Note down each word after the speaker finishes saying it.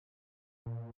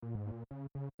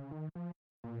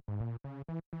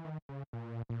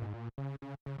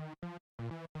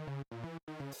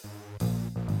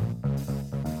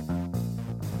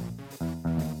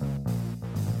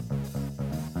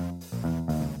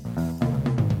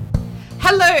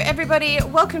Hello everybody,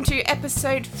 welcome to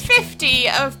episode 50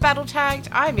 of Battle Tagged.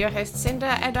 I'm your host Cinder,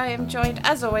 and I am joined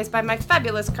as always by my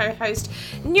fabulous co-host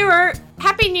Neuro.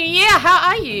 Happy New Year, how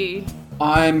are you?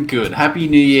 I'm good. Happy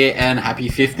New Year and happy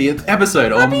 50th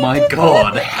episode. Happy oh my 50th.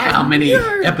 god, how many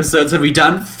episodes have we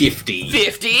done? 50.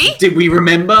 50? Did we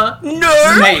remember?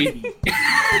 No! Maybe.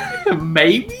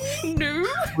 Maybe? No.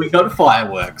 We got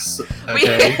fireworks.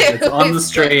 Okay, it's on the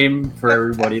stream for Okay.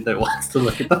 everybody that wants to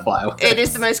look at the fireworks. It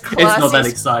is the most classy. It's not that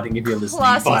exciting if you're listening.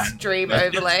 Classy Fine. stream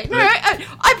overlay. No,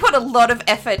 I put a lot of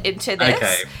effort into this.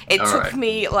 Okay, It took alright.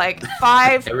 me like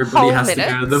 5 Everybody whole has minutes.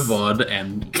 to go to the VOD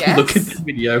and Yes. look at the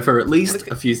video for at least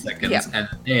a few seconds, Yep. and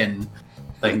then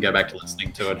they can go back to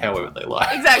listening to it however they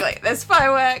like. Exactly. There's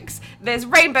fireworks, there's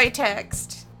rainbow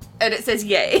text, and it says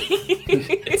yay.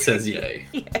 It says yay.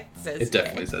 Yeah, it says It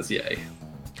definitely says yay.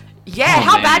 Yeah, Oh,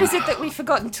 how man. bad is it that we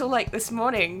forgot until like this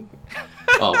morning?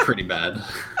 Oh, pretty bad.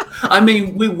 I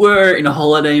mean, we were in a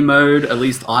holiday mode, at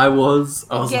least I was.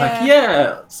 I was like,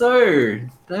 yeah, so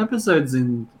the episode's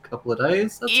in a couple of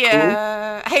days. That's cool.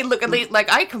 Yeah. Hey, look, at least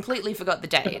like I completely forgot the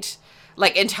date.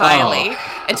 Like entirely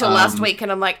until last week,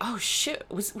 and I'm like, oh shit,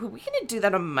 were we gonna do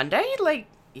that on Monday? Like,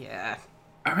 yeah.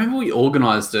 I remember we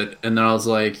organised it, and then I was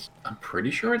like, I'm pretty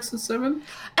sure it's the 7th.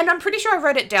 And I'm pretty sure I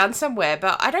wrote it down somewhere,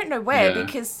 but I don't know where Yeah.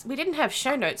 because we didn't have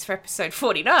show notes for episode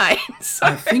 49. So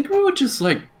I think we were just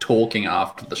like talking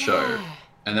after the show. Yeah.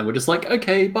 And then we're just like,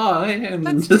 okay, bye. And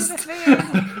then Let's do just the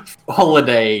thing.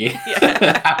 holiday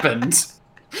Yeah. happened.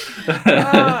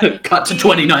 Oh, Cut to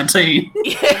 2019.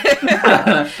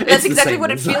 That's It's the exactly same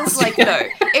what it result. feels like, though.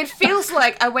 It feels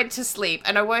like I went to sleep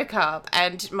and I woke up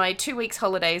and my 2 weeks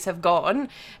holidays have gone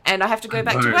and I have to go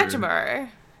back to know. work tomorrow.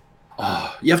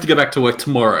 Oh, you have to go back to work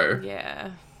tomorrow.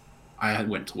 Yeah. I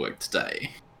went to work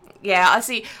today. Yeah, I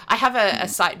see. I have a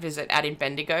site visit out in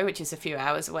Bendigo, which is a few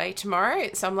hours away tomorrow.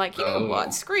 So I'm like, you know Oh.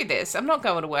 what? Screw this. I'm not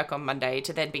going to work on Monday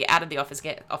to then be out of the office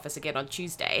again on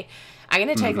Tuesday. I'm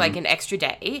going to take like an extra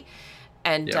day.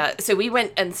 And Yeah. so we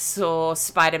went and saw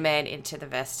Spider-Man Into the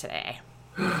Verse today.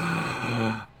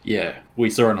 Yeah, we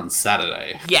saw it on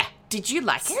Saturday. Yeah. Did you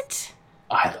like it?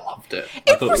 I loved it.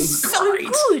 I It thought was so great.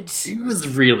 good. It was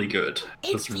really good.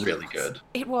 It was really really was. good.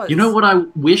 It was. You know what? I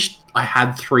wished I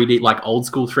had 3D, like old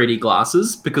school 3D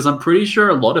glasses, because I'm pretty sure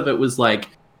a lot of it was like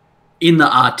in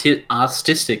the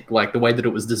artistic, like the way that it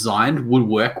was designed would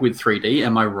work with 3D.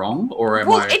 Am I wrong, or am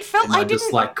Well, I? it felt am I I just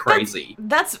didn't- like crazy?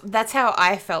 That's how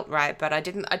I felt, right? But I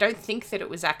don't think that it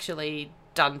was actually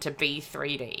done to be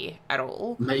 3D at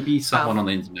all. Maybe someone on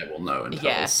the internet will know and tell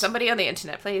Yeah, us. somebody on the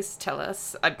internet, please tell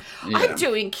us. I'm Yeah.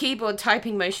 doing keyboard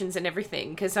typing motions and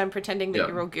everything because I'm pretending that Yeah.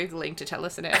 you're all Googling to tell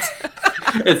us an answer.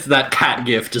 It's that cat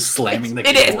gif just slamming the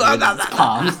It is. keyboard with its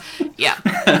palms. Yeah,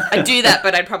 I'd do that,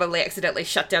 but I'd probably accidentally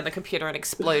shut down the computer and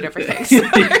explode everything. So.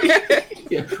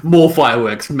 Yeah. More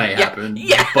fireworks may Yeah. happen,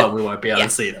 Yeah. but we won't be able Yeah.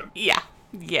 to see them. Yeah,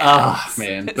 yeah. Ah,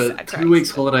 man. But Sad 2 weeks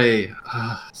tracks. holiday,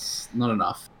 it's not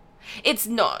enough. It's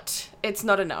not. It's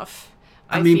not enough.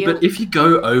 I mean, feel- but if you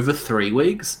go over 3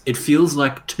 weeks, it feels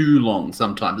like too long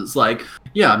sometimes. It's like,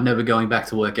 yeah, I'm never going back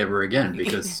to work ever again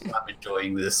because I'm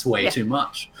enjoying this way Yeah. too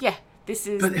much. yeah, this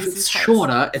is. But if this it's is how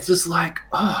shorter, it's just like,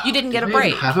 oh, You didn't get a did I even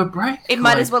break. have a break? It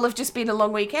might Like, as well have just been a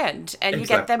long weekend, and you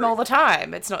get them Exactly. all the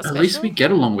time. It's not At special. least we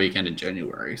get a long weekend in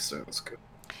January, so it's good.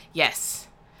 Yes.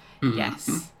 Mhm. Yes.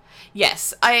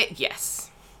 Yes. Yes.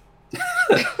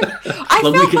 I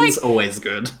Long felt weekend's like always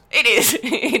good. it is.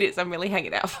 It is. I'm really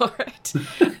hanging out for it.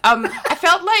 I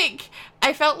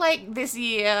felt like this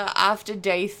year after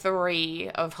day 3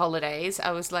 of holidays,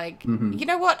 I was like, Mhm. you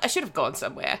know what? I should have gone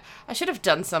somewhere. I should have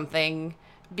done something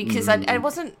because I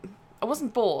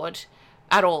wasn't bored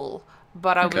at all.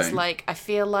 But I was Okay. like, I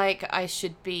feel like I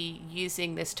should be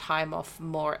using this time off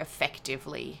more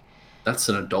effectively. That's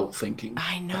an adult thinking.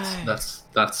 I know.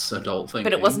 That's adult thinking.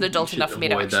 But it wasn't You adult should enough for me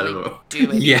to avoid that actually at all. do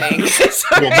anything. Yeah.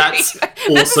 Sorry. Well, that's That's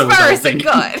also as far adult as it thinking.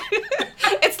 got.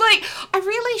 It's like, I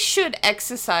really should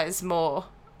exercise more.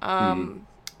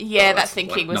 Yeah, Oh, that that's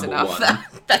thinking like was number enough.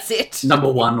 one. That's it.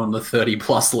 Number 1 on the 30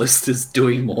 plus list is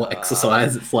doing more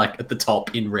exercise. It's like at the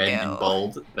top in red and Ew.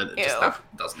 bold, but it just Ew.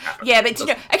 doesn't happen. Yeah, but you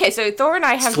know, okay, so Thor and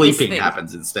I have this Sleeping thing.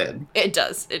 happens instead. It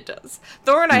does.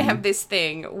 Thor and I Mm-hmm. have this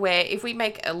thing where if we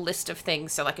make a list of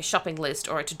things, so like a shopping list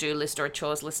or a to-do list or a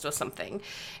chores list or something,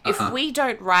 if we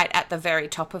don't write at the very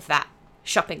top of that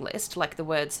shopping list, like the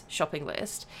words shopping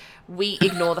list, we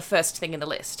ignore the first thing in the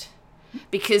list.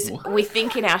 Because we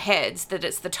think in our heads that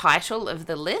it's the title of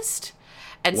the list,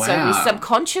 and so we Wow.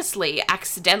 subconsciously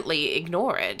accidentally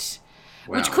ignore it.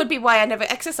 Which Wow. could be why I never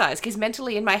exercise, because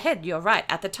mentally in my head, you're right,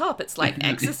 at the top it's like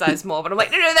exercise more, but I'm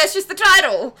like, no, that's just the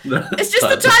title. It's just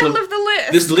the title of the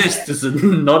list. This list is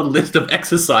not a list of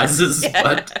exercises,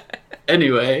 but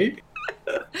anyway.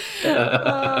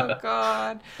 Oh,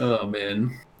 God. Oh,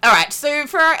 man. All right, so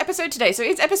for our episode today, so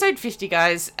it's episode 50,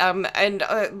 guys, and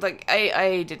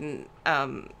I didn't,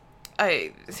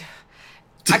 I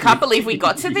can't believe we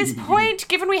got to this point,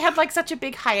 given we had like such a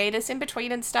big hiatus in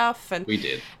between and stuff, and We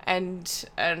did.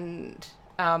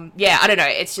 Yeah, I don't know.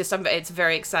 It's just it's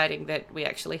very exciting that we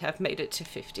actually have made it to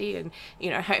 50, and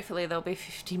hopefully there'll be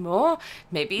 50 more,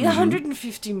 maybe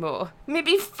 150 more,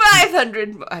 maybe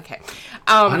 500 more. Okay.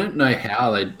 I don't know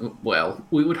how they. Well,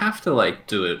 we would have to like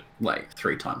do it like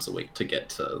 3 times a week to get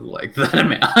to like that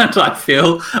amount. I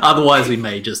feel otherwise we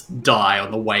may just die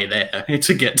on the way there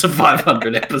to get to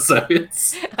 500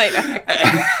 episodes. I know.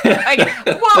 Okay.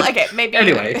 Well, okay. Maybe.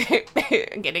 Anyway,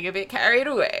 I'm getting a bit carried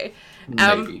away.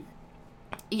 Maybe.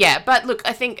 Yeah, but look,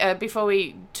 I think before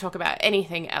we talk about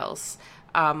anything else,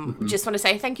 just want to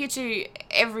say thank you to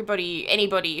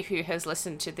anybody who has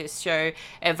listened to this show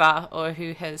ever, or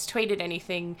who has tweeted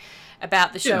anything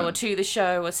about the show or to the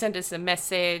show, or sent us a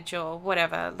message or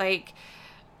whatever. Like,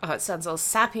 oh, it sounds all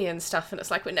sappy and stuff, and it's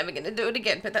like we're never going to do it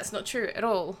again, but that's not true at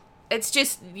all. It's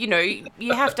just, you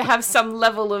have to have some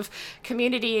level of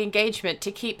community engagement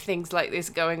to keep things like this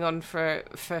going on for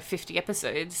 50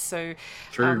 episodes. So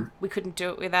True. We couldn't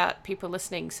do it without people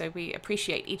listening. So we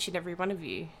appreciate each and every one of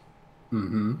you.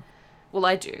 Mm-hmm. Well,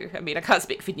 I do. I mean, I can't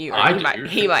speak for you. I He do.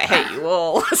 he might hate you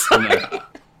all. So. No.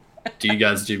 Do you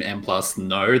guys do M+?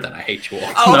 No, then I hate you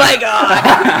all. Oh No. my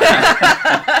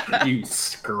God. You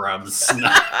scrubs.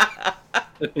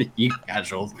 You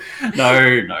casuals.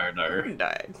 No. No.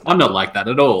 I'm not like that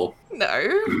at all.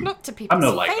 No, not to people's I'm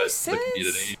not like that faces. to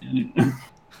the community.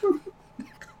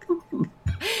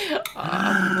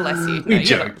 Oh, bless you. No, We you're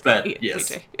joke, not- but yeah, yes.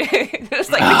 We do.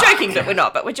 It's like we're joking, but we're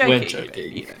not. But we're joking. We're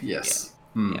joking. Yes.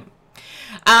 Hmm.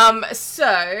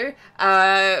 So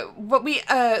what we're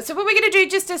gonna do,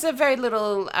 just as a very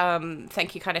little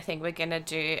thank you kind of thing, we're gonna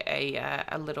do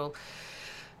a little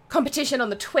competition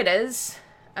on the Twitters.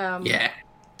 Yeah.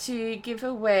 To give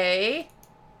away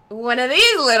one of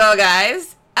these little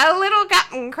guys, a little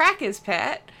Captain Crackers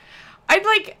pet. I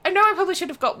know I probably should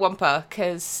have got Wampa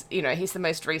because he's the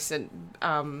most recent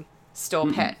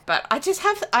store pet, but I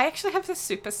actually have the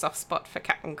super soft spot for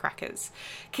Captain Crackers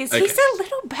because he's a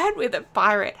little bird with a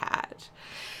pirate hat.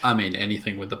 I mean,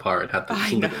 anything with the pirate hat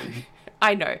that's living.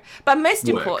 I know, but most Works.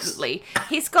 importantly,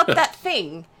 he's got that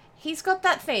thing. He's got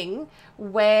that thing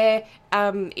where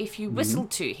if you whistle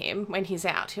to him when he's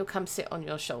out, he'll come sit on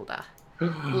your shoulder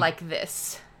like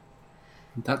this.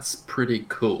 That's pretty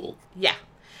cool. Yeah.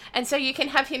 And so you can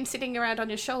have him sitting around on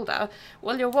your shoulder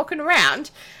while you're walking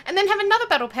around, and then have another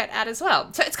battle pet out as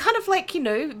well. So it's kind of like,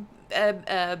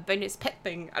 a bonus pet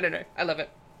thing. I don't know. I love it.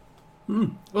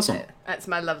 Awesome. That's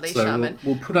my lovely So shaman.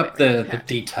 we'll put up the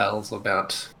details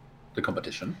about the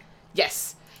competition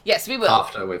Yes, we will.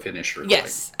 after we finish recording.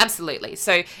 Yes, absolutely.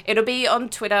 So it'll be on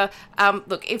Twitter.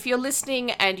 Look, if you're listening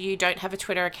and you don't have a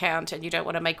Twitter account and you don't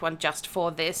want to make one just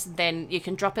for this, then you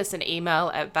can drop us an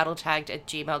email at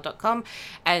battletagged@gmail.com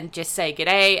and just say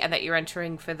g'day and that you're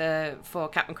entering for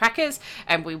Captain Crackers,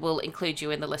 and we will include you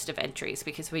in the list of entries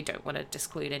because we don't want to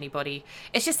disclude anybody.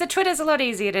 It's just that Twitter's a lot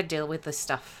easier to deal with this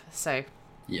stuff. So,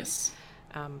 Yes.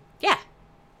 yeah.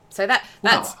 So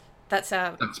that's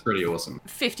our That's pretty awesome.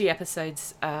 50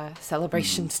 episodes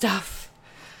celebration stuff.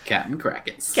 Captain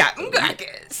Crackers. Captain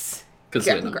Crackers. Because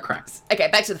they're not crackers. Okay,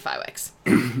 back to the fireworks.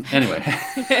 Anyway.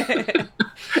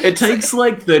 It takes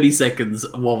like 30 seconds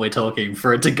while we're talking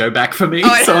for it to go back for me.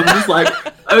 So I'm just like,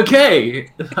 okay.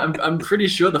 I'm pretty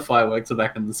sure the fireworks are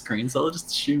back on the screen, so I'll just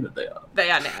assume that they are.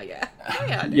 They are now, yeah.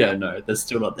 They are now. Yeah, no, they're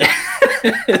still not there.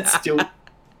 It's still...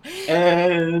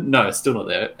 no, it's still not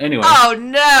there. Anyway. Oh,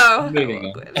 no. Moving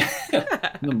on.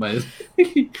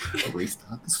 I'll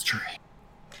restart the stream.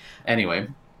 Anyway.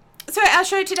 So our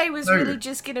show today was really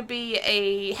just going to be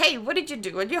a, hey, what did you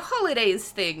do on your holidays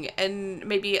thing? And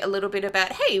maybe a little bit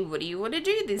about, hey, what do you want to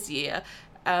do this year?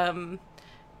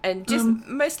 And just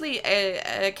mostly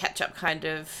a catch-up kind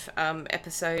of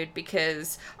episode,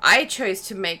 because I chose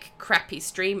to make crappy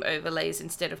stream overlays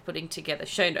instead of putting together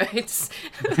show notes.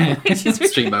 Which is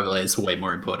Stream overlay is way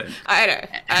more important. I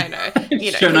know.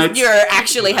 Show notes, you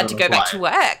actually had to go back to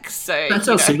work, so that's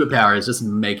our superpower, is just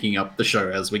making up the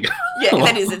show as we go. Yeah,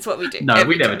 that is. It's what we do. No,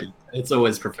 we never do. It's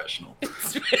always professional.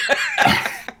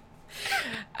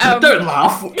 Don't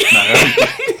laugh. No.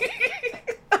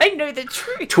 I know the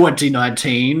truth.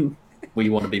 2019, we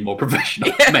want to be more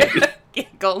professional. Maybe. Yeah,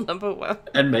 goal number 1.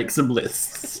 and make some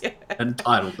lists and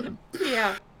title them.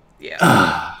 Yeah.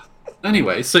 Yeah.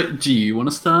 Anyway, so do you want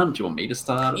to start? Do you want me to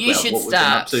start? You should what we've been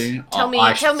up start. to? Tell me.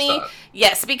 I should start.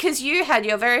 Yes, because you had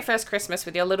your very first Christmas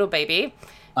with your little baby,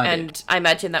 I did. I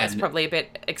imagine that was probably a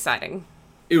bit exciting.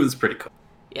 It was pretty cool.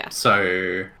 Yeah.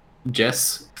 So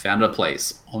Jess found a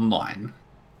place online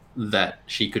that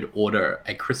she could order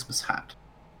a Christmas hat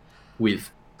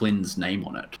with Flynn's name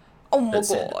on it. Oh my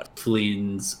god.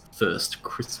 Flynn's first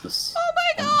Christmas. Oh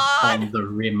my god. On the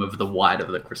rim of the white of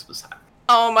the Christmas hat.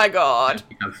 Oh my god.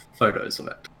 We have photos of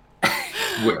it.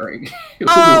 Wearing.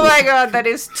 Oh my god, that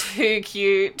is too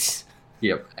cute.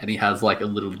 Yep, and he has like a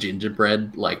little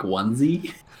gingerbread like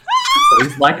onesie. So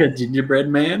he's like a gingerbread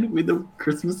man with a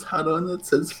Christmas hat on that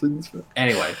says Flynn's.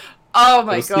 Anyway. Oh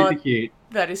my god. Super cute.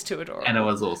 That is too adorable. And it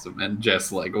was awesome. And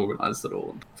Jess like organized it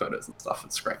all and photos and stuff.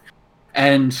 It's great.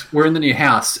 And we're in the new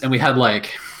house and we had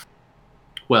like,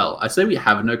 well, I say we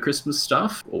have no Christmas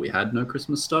stuff, or we had no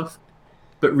Christmas stuff,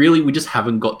 but really we just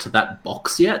haven't got to that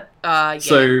box yet. Yeah.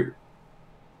 So,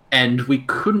 and we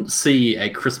couldn't see a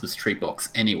Christmas tree box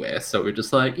anywhere. So we're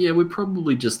just like, yeah, we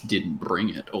probably just didn't bring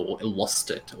it, or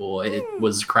lost it, or it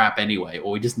was crap anyway,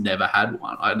 or we just never had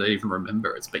one. I don't even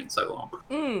remember. It's been so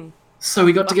long. So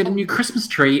we got to get a new Christmas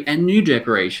tree and new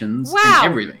decorations and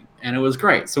everything. And it was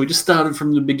great. So we just started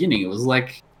from the beginning. It was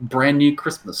like brand new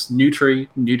Christmas. New tree,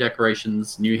 new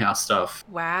decorations, new house stuff.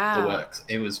 Wow. The works.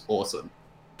 It was awesome.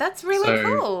 That's really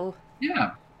cool.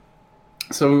 Yeah.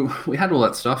 So we had all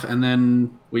that stuff, and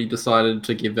then we decided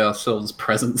to give ourselves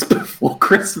presents before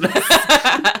Christmas.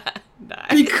 Nice.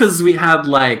 Because we had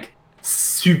like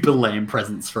super lame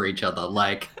presents for each other,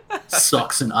 like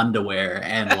socks and underwear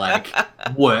and like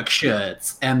work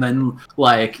shirts, and then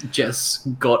like Jess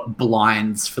got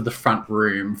blinds for the front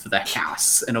room for the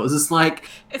house, and it was just like,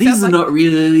 these are not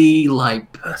really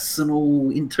like personal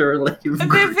interrelated gifts.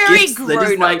 They're very gifts. They're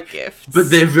just like gifts, but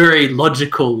they're very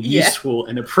logical, useful,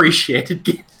 and appreciated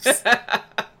gifts.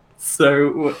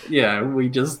 So yeah, we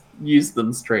just used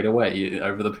them straight away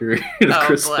over the period of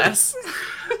Christmas. Bless.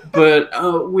 But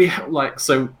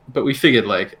but we figured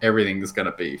like everything's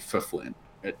gonna be for Flynn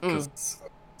because it's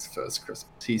his first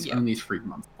Christmas. He's only 3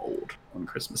 months old on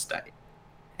Christmas Day,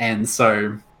 and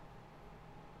so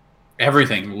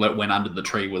everything that went under the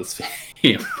tree was for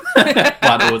him.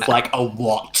 But it was like a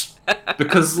lot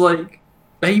because like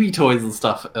baby toys and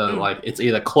stuff, like it's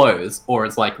either clothes or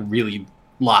it's like really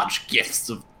large gifts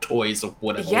of toys or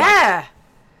whatever. Yeah.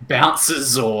 Like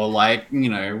bounces or like, you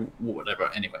know,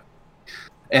 whatever. Anyway.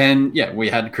 And yeah, we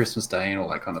had Christmas Day and all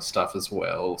that kind of stuff as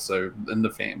well. So, and the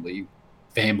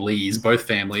both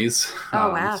families,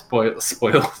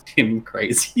 spoiled him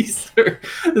crazy. So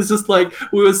it's just like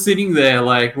we were sitting there,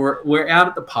 like we're out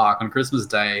at the park on Christmas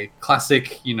Day,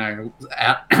 classic, you know,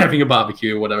 out having a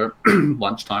barbecue or whatever,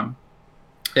 lunchtime,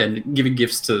 and giving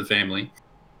gifts to the family.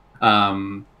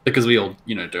 Because we all,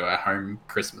 you know, do our home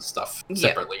Christmas stuff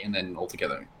separately and then all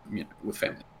together, you know, with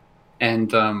family.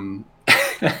 And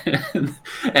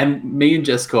and me and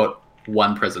Jess got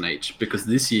one present each because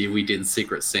this year we did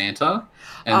Secret Santa,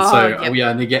 and we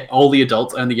only get, all the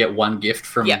adults only get one gift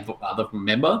from the other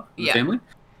member of the family.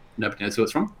 Nobody knows who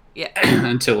it's from. Yeah.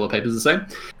 Until all the papers are the same.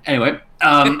 Anyway,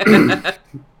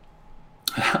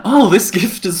 oh, this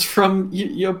gift is from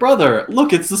your brother.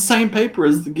 Look, it's the same paper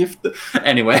as the gift.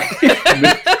 Anyway.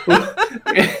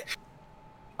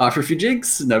 After a few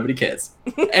jigs, nobody cares.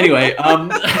 Anyway,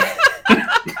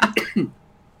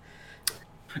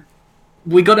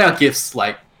 we got our gifts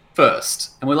like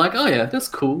first, and we're like, oh yeah, that's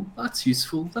cool, that's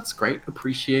useful, that's great,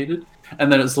 appreciated.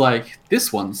 And then it's like,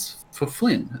 this one's for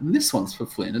Flynn, and this one's for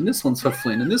Flynn, and this one's for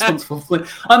Flynn, and this one's for Flynn.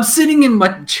 I'm sitting in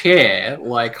my chair,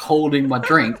 like holding my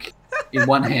drink in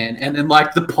one hand, and then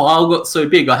like the pile got so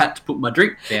big I had to put my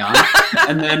drink down,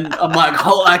 and then I'm like,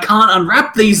 oh, I can't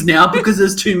unwrap these now because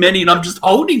there's too many and I'm just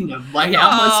holding them. Like, how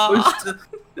am I supposed to?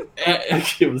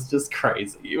 It was just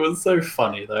crazy. It was so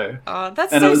funny though. Oh,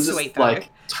 that's and so it was sweet just, though. like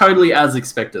totally as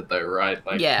expected though, right?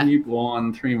 Like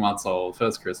newborn, 3 months old,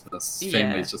 first Christmas,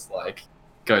 family's just like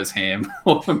goes ham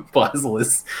and buys all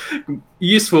this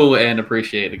useful and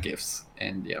appreciated gifts.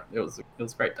 And yeah, it was a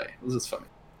great day. It was just funny.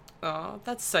 Oh,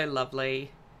 that's so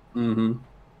lovely. Mm-hmm.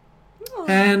 Oh.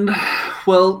 And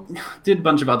well, did a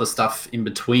bunch of other stuff in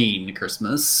between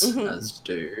Christmas, as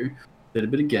do. Did a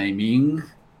bit of gaming.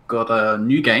 Got a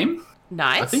new game.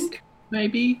 Nice. I think,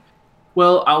 maybe.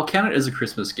 Well, I'll count it as a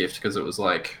Christmas gift because it was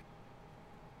like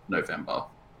November.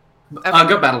 Okay. I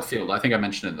got Battlefield. I think I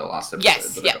mentioned it in the last episode.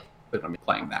 Yes, yeah. But I'm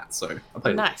playing that, so I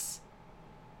played nice.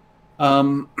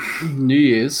 it. New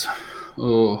Year's.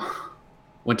 Oh,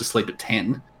 went to sleep at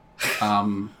 10.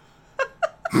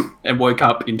 and woke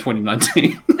up in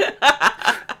 2019.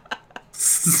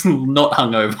 Not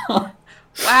hungover.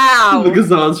 Wow.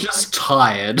 Because I was just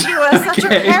tired. You are such a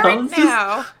parent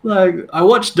now. I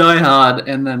watched Die Hard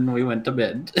and then we went to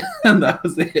bed. And that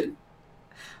was it.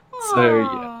 So,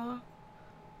 yeah.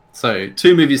 So,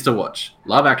 2 movies to watch.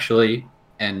 Love Actually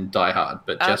and Die Hard.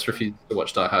 But Jess refused to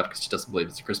watch Die Hard because she doesn't believe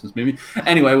it's a Christmas movie.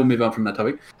 Anyway, we'll move on from that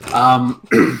topic.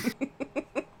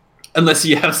 Unless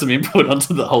you have some input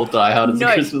onto the whole Die Hard as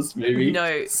a Christmas movie.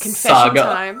 No. Confession saga.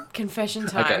 time. Confession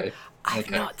time. Okay.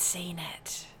 I've not seen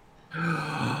it.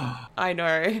 I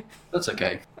know. That's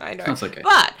okay. I know. That's okay.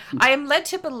 But I am led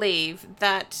to believe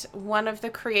that one of the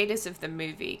creators of the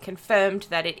movie confirmed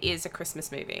that it is a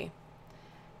Christmas movie.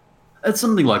 It's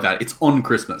something like that. It's on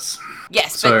Christmas.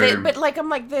 Yes, So, but I'm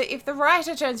like, if the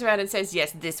writer turns around and says,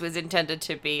 yes, this was intended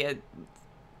to be an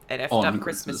effed up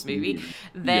Christmas movie,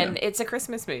 then it's a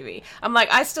Christmas movie. I'm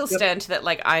like, I still stand that,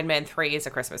 like, Iron Man 3 is a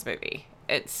Christmas movie.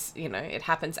 It's, it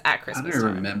happens at Christmas time. I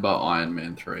don't remember Iron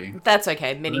Man 3. That's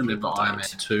okay. Many people don't. Iron Man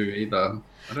 2 either.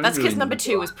 That's because number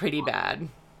 2 was pretty bad.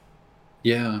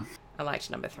 Yeah. I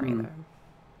liked number 3, though.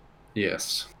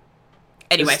 Yes.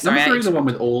 Anyway, is number 3 the one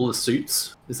with all the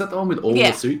suits? Is that the one with all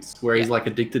the suits? Where he's, like,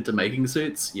 addicted to making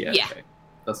suits? Yeah. Okay.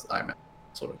 That's Iron Man,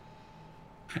 sort of.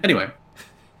 Anyway.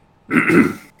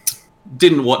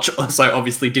 Didn't watch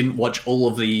all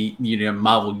of the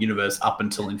Marvel universe up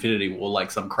until Infinity War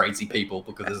like some crazy people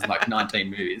because there's like 19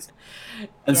 movies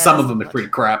and some of them are pretty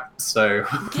crap, so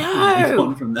move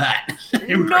on from that.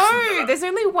 No, there's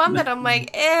only one that I'm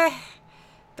like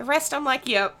the rest I'm like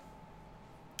yep.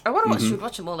 I want to watch should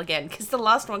watch them all again because the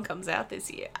last one comes out this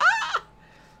year.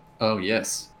 Oh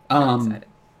yes.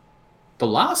 The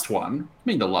last one? I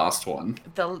mean, the last one.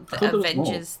 The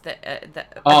Avengers, the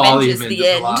Avengers, the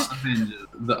end.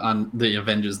 The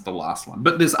Avengers, the last one.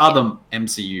 But there's other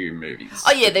MCU movies.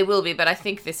 Oh yeah, there will be. But I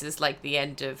think this is like the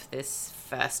end of this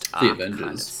first arc kind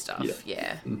of stuff.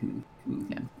 Yeah.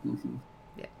 Yeah.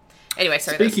 Anyway,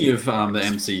 sorry. Speaking of the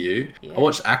MCU, I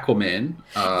watched Aquaman.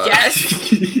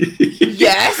 Yes.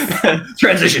 Yes.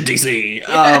 Transition DC.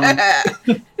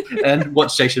 And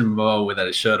watched Jason Momoa without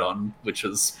his shirt on, which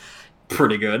was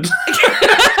pretty good.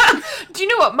 Do you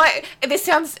know what?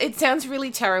 It sounds really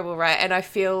terrible, right? And I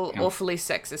feel awfully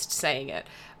sexist saying it,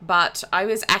 but I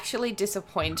was actually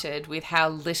disappointed with how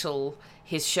little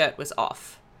his shirt was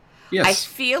off. Yes. I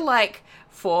feel like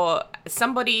for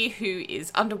somebody who is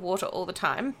underwater all the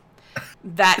time,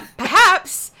 that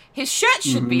perhaps his shirt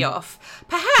should be off.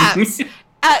 Perhaps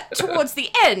towards the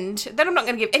end, then I'm not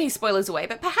going to give any spoilers away,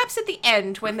 but perhaps at the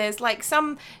end when there's like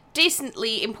some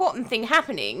decently important thing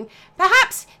happening,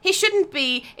 perhaps he shouldn't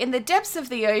be in the depths of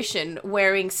the ocean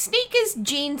wearing sneakers,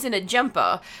 jeans, and a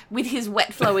jumper with his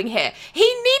wet flowing hair. He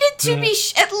needed to be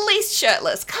at least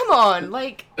shirtless. Come on,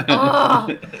 like,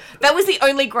 oh. That was the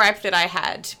only gripe that I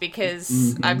had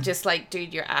because I'm just like,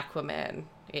 dude, you're Aquaman.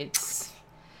 It's,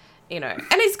 and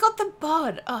he's got the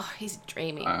bod. Oh, he's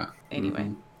dreamy.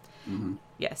 Anyway.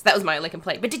 Yes, that was my only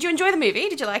complaint. But did you enjoy the movie?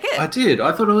 Did you like it? I did.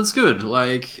 I thought it was good.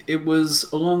 Like, it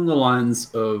was along the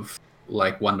lines of,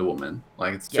 like, Wonder Woman.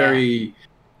 Like, it's very,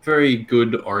 very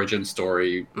good origin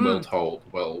story, well told,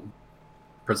 well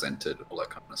presented, all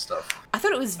that kind of stuff. I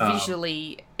thought it was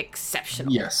visually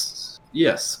exceptional. Yes,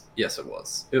 it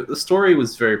was. The story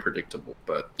was very predictable,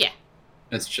 but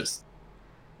it's just...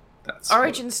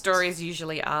 Origin stories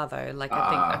usually are, though. Like,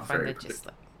 I find they're just,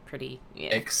 like, pretty,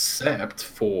 except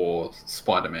for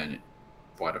Spider-Man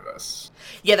Spider-Verse.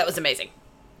 Yeah, that was amazing.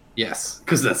 Yes,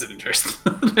 because that's an interest.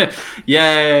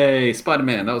 Yay,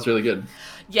 Spider-Man, that was really good.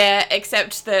 Yeah,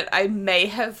 except that I may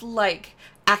have, like,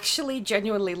 actually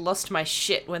genuinely lost my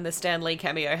shit when the Stan Lee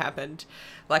cameo happened.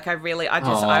 Like, I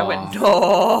went,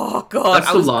 oh, God.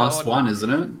 That's the last one, isn't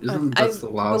it? That's the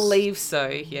last? I believe so,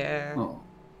 yeah. Oh.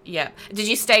 Yeah. Did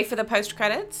you stay for the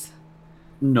post-credits?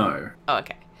 No. Oh,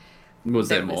 okay. Was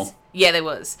there more? Yeah, there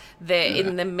was. They're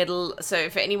in the middle. So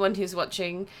for anyone who's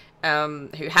watching,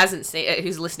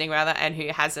 who's listening rather, and who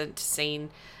hasn't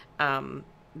seen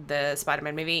the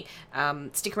Spider-Man movie,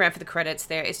 stick around for the credits.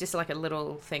 There is just like a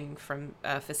little thing from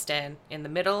for Stan in the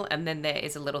middle, and then there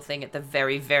is a little thing at the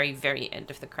very, very, very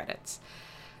end of the credits.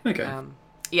 Okay.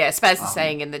 Spaz is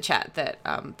saying in the chat that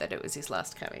that it was his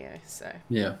last cameo. So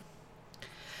yeah.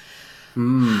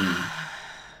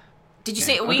 Did you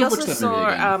see? We also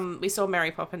saw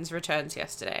Mary Poppins Returns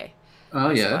yesterday.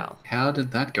 Oh yeah. Well. How did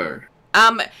that go?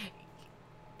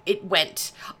 It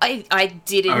went. I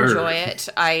did enjoy it.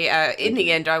 In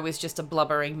the end, I was just a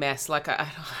blubbering mess. Like I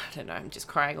don't know. I'm just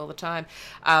crying all the time.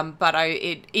 But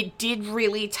it did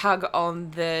really tug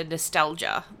on the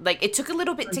nostalgia. Like it took a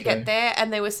little bit to get there,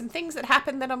 and there were some things that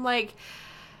happened that I'm like,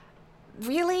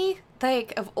 really,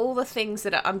 like, of all the things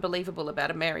that are unbelievable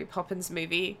about a Mary Poppins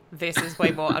movie, this is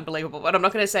way more unbelievable. But I'm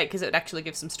not going to say it because it would actually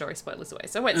give some story spoilers away,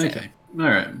 so I won't say it. Okay, all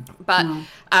right. But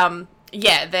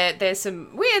yeah, there's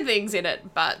some weird things in it,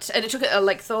 and it took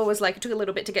like Thor was like, it took a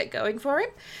little bit to get going for him.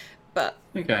 But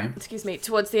okay, excuse me,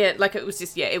 towards the end, like, it was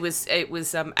just, yeah, it was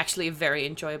actually a very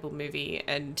enjoyable movie,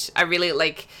 and I really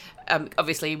like,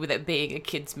 obviously with it being a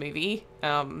kids movie,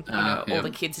 all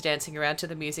the kids dancing around to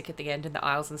the music at the end in the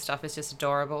aisles and stuff is just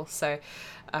adorable. So,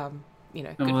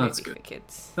 good movie for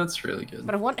kids. That's really good.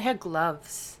 But I want her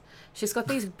gloves. She's got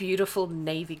these beautiful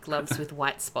navy gloves with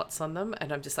white spots on them,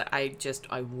 and I'm just like,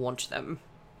 I want them.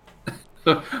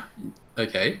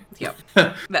 Okay. Yep.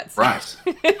 That's right.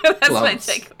 That's my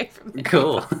takeaway from it.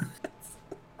 Cool.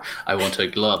 I want her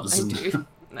gloves.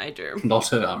 I do. Not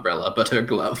her umbrella, but her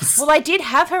gloves. Well, I did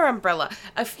have her umbrella.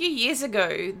 A few years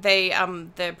ago, they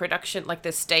the production, like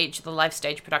the live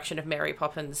stage production of Mary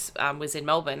Poppins was in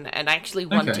Melbourne, and I actually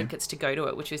won tickets to go to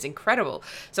it, which was incredible.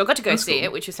 So I got to go see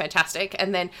it, which was fantastic.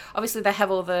 And then obviously they have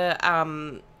all the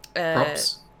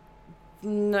props.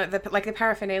 No, the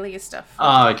paraphernalia stuff.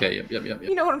 Oh, okay. Yep.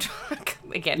 You know what I'm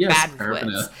talking again? Yes, bad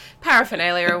words.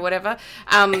 Paraphernalia or whatever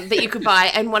that you could buy,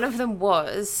 and one of them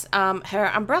was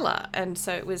her umbrella, and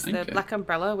so it was the black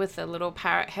umbrella with the little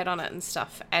parrot head on it and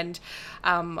stuff. And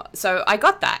so I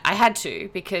got that. I had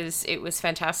to because it was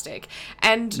fantastic,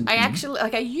 and I actually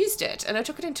I used it and I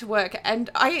took it into work, and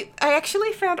I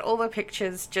actually found all the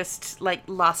pictures just like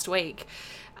last week.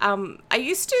 I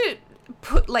used to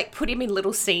put him in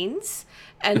little scenes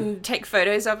and take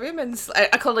photos of him, and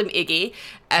I call him Iggy.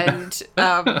 And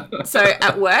so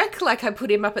at work, like, I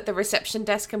put him up at the reception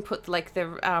desk and put like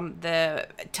the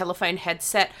telephone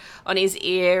headset on his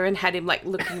ear and had him like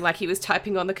looking like he was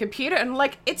typing on the computer, and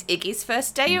like, it's Iggy's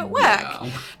first day at work. Wow.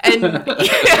 And and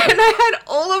I had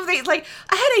all of these, like,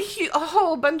 I had a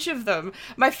whole bunch of them.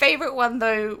 My favorite one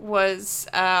though was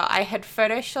I had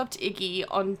photoshopped Iggy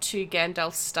onto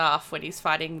Gandalf's staff when he's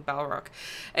fighting Balrog,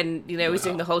 and was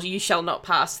doing the whole "you shall not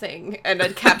pass" thing, and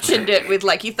I'd captioned it with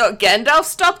like, "You thought Gandalf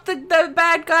stopped the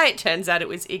bad guy? It turns out it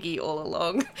was Iggy all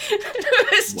along."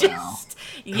 It was just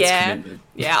yeah.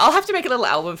 I'll have to make a little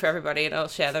album for everybody, and I'll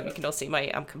share them. You can all see my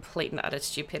complete and utter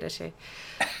stupidity.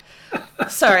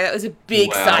 Sorry, that was a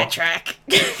big sidetrack.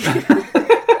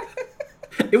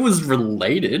 It was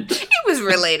related. It was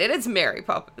related. It's Mary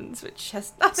Poppins, which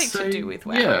has nothing to do with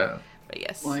WoW. Yeah. But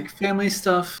yes. Like family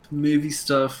stuff, movie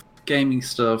stuff, gaming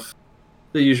stuff,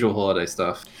 the usual holiday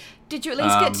stuff. Did you at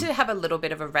least get to have a little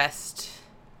bit of a rest?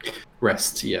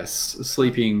 Rest, yes.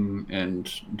 Sleeping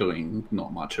and doing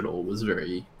not much at all was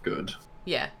very good.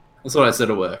 Yeah. That's what I said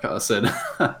at work. I said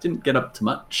I didn't get up to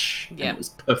much. Yeah. And it was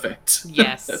perfect.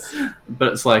 Yes. But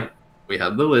it's like, we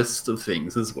had the list of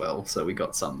things as well, so we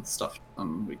got some stuff.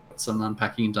 We got some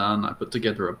unpacking done. I put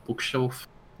together a bookshelf.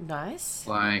 Nice.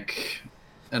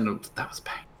 And that was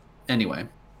pain. Anyway,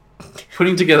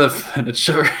 putting together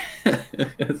furniture.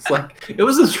 It's like, it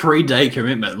was a 3-day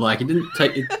commitment. Like, it didn't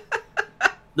take it.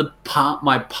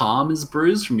 My palm is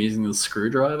bruised from using the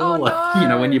screwdriver. Oh, like,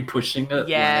 no. When you're pushing it.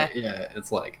 Yeah.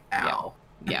 It's like, ow.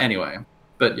 Yeah. Anyway,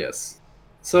 but yes.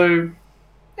 So,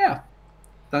 yeah.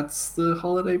 That's the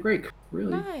holiday break,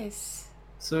 really. Nice.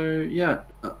 So, yeah.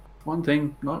 One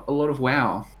thing, not a lot of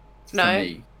WoW for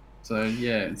me. So,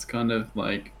 yeah, it's kind of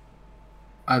like,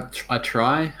 I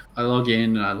try. I log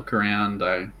in and I look around.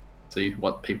 I see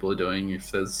what people are doing,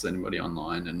 if there's anybody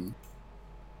online, and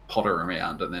potter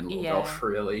around and then log off,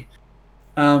 really.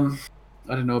 I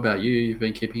don't know about you. You've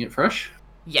been keeping it fresh?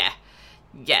 Yeah.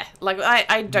 Like,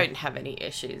 I don't have any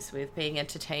issues with being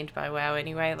entertained by WoW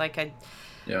anyway. Like, I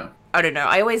don't know.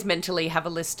 I always mentally have a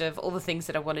list of all the things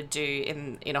that I want to do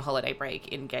in a holiday break,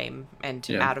 in game and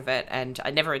out of it, and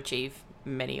I never achieve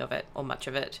many of it or much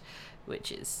of it,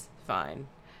 which is fine.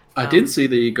 I did see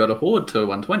that you got a horde to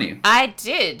 120. I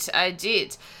did.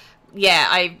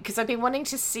 Yeah, because I've been wanting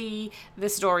to see the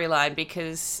storyline,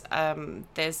 because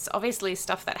there's obviously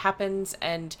stuff that happens,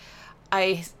 and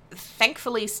I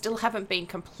thankfully still haven't been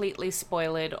completely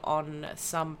spoiled on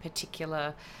some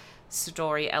particular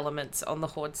story elements on the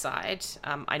Horde side.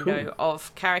 I know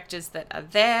of characters that are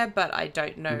there, but I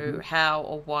don't know how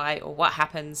or why or what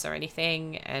happens or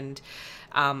anything, and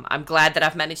I'm glad that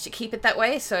I've managed to keep it that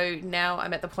way. So now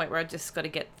I'm at the point where I just got to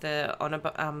get the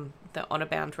honor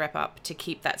bound rep up to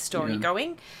keep that story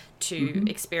going, to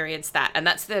experience that, and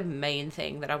that's the main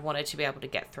thing that I wanted to be able to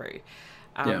get through.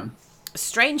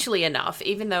 Strangely enough,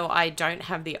 even though I don't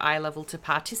have the eye level to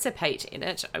participate in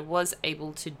it, I was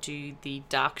able to do the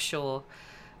Darkshore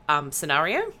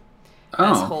scenario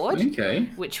as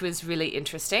Horde, which was really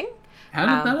interesting. How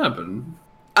did that happen?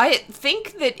 I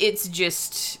think that it's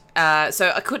just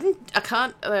So I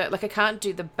can't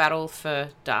do the battle for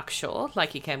Darkshore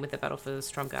like you can with the battle for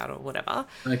Stromgarde or whatever.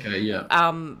 Okay, yeah.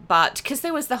 But because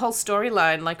there was the whole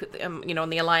storyline, like on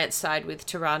the Alliance side with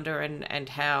Tyrande and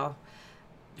how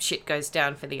shit goes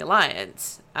down for the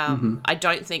Alliance. I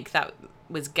don't think that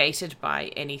was gated by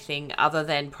anything other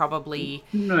than probably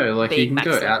No, like you being can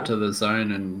go max out level. to the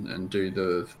zone and do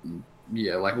the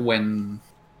like when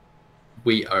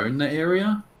we own the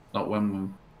area, not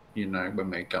when when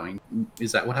we're going.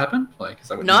 Is that what happened? Like, is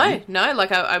that what you No, mean? no,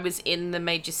 like I was in the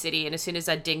major city, and as soon as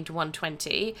I dinged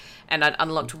 120 and I'd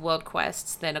unlocked world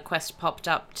quests, then a quest popped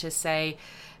up to say,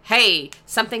 hey,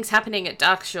 something's happening at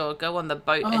Darkshore, go on the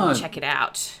boat and Oh, check it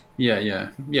out. yeah.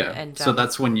 And So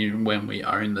that's when we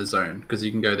own the zone, because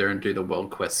you can go there and do the world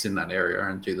quests in that area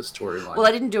and do the well, storyline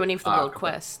I didn't do any of the world arc of it.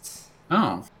 quests.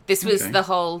 Oh, This was okay. the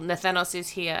whole Nathanos is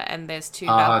here and there's two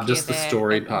Valkyr Just the there,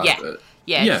 story and part yeah, of it.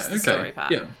 yeah, Yeah, just the okay. story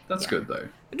part. Yeah, that's Yeah. good though.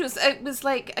 It was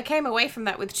like I came away from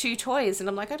that with 2 toys, and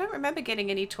I'm like, I don't remember getting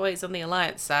any toys on the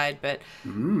Alliance side, but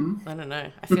Mm. I don't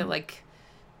know. I feel like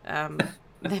them.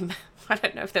 I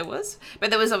don't know if there was, but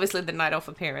there was obviously the night off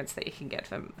appearance that you can get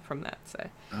from that. So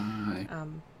Uh,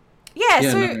 yeah.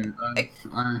 yeah, So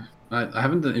no, I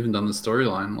haven't even done the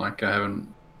storyline. Like, I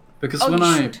haven't, because oh, you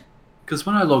should.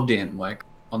 when I logged in, like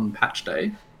on patch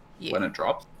day Yeah. when it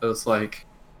dropped, it was like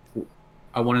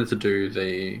I wanted to do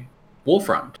the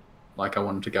Warfront. Like, I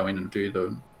wanted to go in and do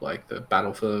the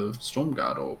battle for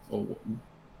Stormguard, or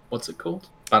what's it called?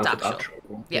 Battle for Darkshore.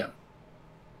 Darkshore. Yep.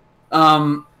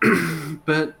 Yeah.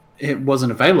 But it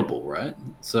wasn't available, right?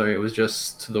 So it was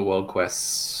just the world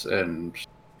quests and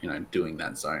doing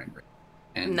that zone.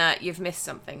 And Nah, you've missed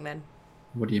something then.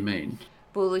 what do you mean?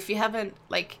 Well, if you haven't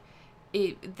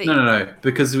No.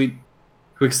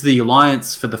 Because the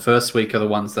Alliance for the first week are the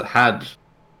ones that had,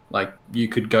 like, you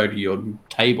could go to your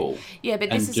table. yeah, but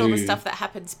this And is all the do stuff that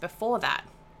happens before that.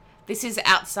 This is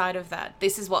outside of that.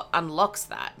 This is what unlocks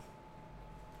that.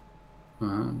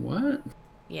 what?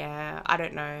 Yeah, I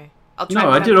don't know. I'll try. No,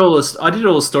 and I did remember. all this. I did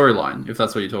all the storyline. If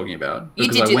that's what you're talking about, You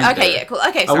because did I do. went Okay, there. yeah, cool.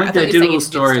 Okay, I sorry. I went thought there, you were did saying all you the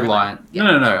did the storyline. storyline.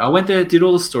 Yep. No. I went there, did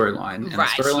all the storyline, and the Right.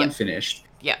 storyline Yep. finished.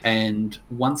 Yep. And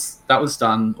once that was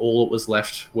done, all that was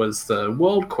left was the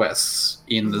world quests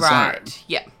in the zone. Right.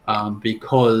 Yep.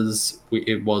 Because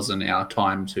it wasn't our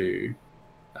time to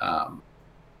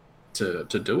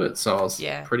do it. So I was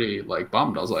Yeah. pretty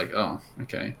bummed. I was like, oh,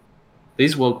 okay.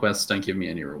 These world quests don't give me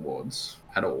any rewards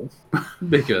at all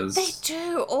because They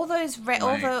do. All those Like-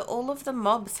 all of the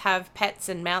mobs have pets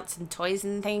and mounts and toys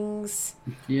and things.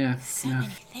 yeah, So yeah.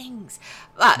 many things.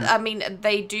 But I mean,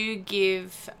 they do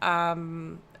give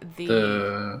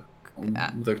the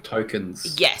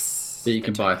tokens yes that you the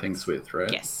can buy tokens. things with,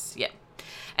 right? Yes. Yep.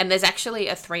 And there's actually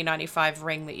a 395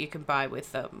 ring that you can buy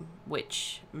with them,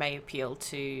 which may appeal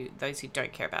to those who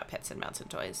don't care about pets and mounts and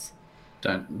toys.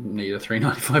 Don't need a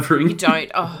 395 ring. You don't.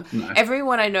 Oh, No.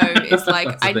 everyone I know is like,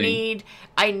 That's the I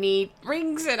thing. need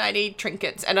rings and I need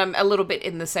trinkets, and I'm a little bit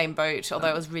in the same boat. Although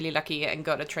I was really lucky and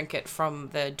got a trinket from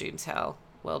the Doomshell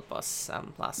world boss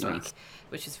last Nice. week,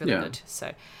 which is really Yeah. good.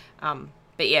 So,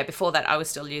 but yeah, before that I was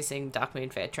still using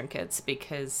Darkmoon Fair trinkets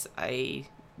because I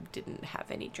didn't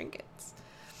have any trinkets.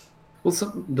 Well,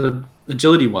 the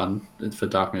agility one for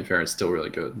Dark Moon Fair is still really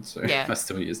good, so Yeah. I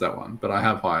still use that one. But I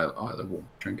have high level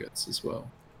trinkets as well.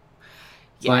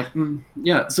 It's Yeah.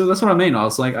 yeah. So that's what I mean. I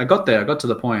was like, I got to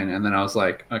the point, and then I was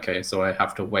like, okay, so I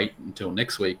have to wait until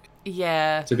next week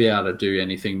Yeah. to be able to do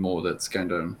anything more that's going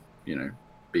to,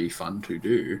 be fun to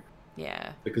do.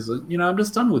 Yeah. Because I'm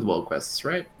just done with world quests,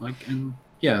 right? Like, and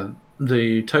yeah,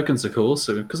 the tokens are cool.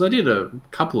 So because I did a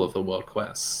couple of the world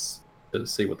quests to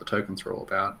see what the tokens were all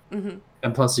about. Mm-hmm.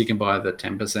 And plus, you can buy the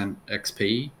 10%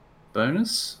 XP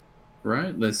bonus,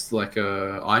 right? There's like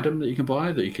a item that you can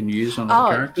buy that you can use on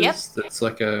other characters. Yep. That's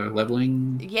like a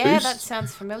leveling Yeah, boost. that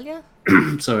sounds familiar.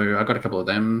 So I got a couple of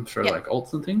them for Yep. like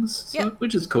ults and things, so, Yep.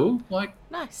 which is cool. Like,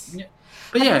 Nice. yeah.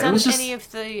 But Have yeah, you done it was just any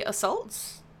of the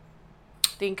assaults? The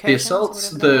the incursions?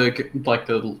 assaults, or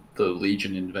whatever they the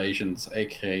Legion invasions,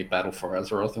 aka Battle for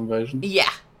Azeroth invasions. were?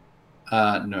 Yeah.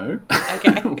 No.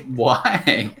 Okay.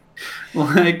 Why?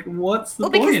 Like, what's the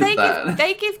Well, point because of that?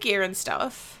 they give gear and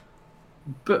stuff.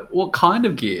 But what kind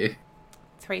of gear?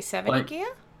 370 Like- gear?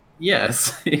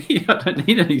 Yes, I don't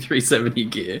need any 370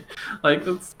 gear. Like,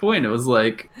 that's the point. It was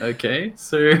like, okay,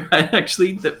 so I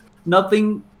actually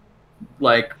nothing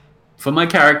like for my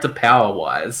character power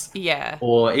wise, Yeah.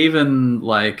 or even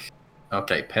like,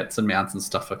 okay, pets and mounts and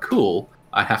stuff are cool.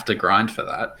 I have to grind for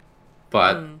that,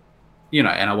 but Mm. and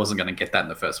I wasn't going to get that in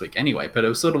the first week anyway. But it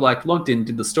was sort of like logged in,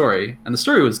 did the story, and the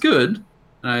story was good,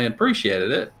 and I appreciated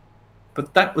it.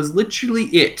 But that was literally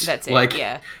it. That's it. Like,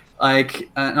 Yeah. Like,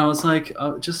 and I was like,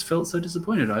 I just felt so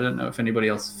disappointed. I don't know if anybody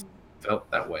else felt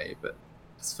that way, but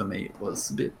just for me, it was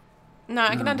a bit. No,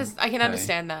 I can Okay.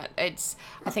 understand that.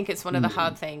 I think it's one of the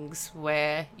hard things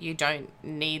where you don't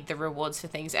need the rewards for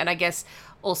things, and I guess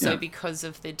also Yeah. because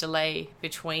of the delay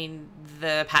between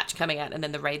the patch coming out and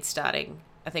then the raid starting.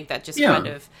 I think that just Yeah. kind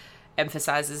of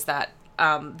emphasizes that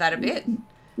that a bit.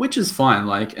 Which is fine.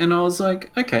 Like, and I was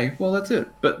like, okay, well, that's it.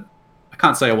 But I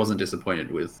can't say I wasn't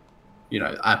disappointed with,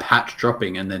 a patch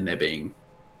dropping and then there being,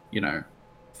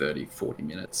 30, 40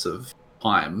 minutes of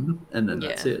time, and then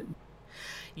that's Yeah. it.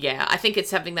 Yeah, I think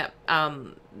it's having that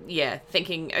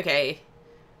thinking, okay,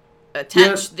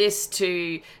 attach this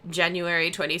to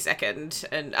January 22nd,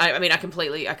 and I mean I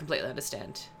completely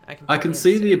understand. I can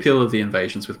see the appeal of the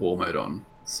invasions with war mode on.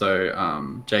 So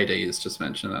JD has just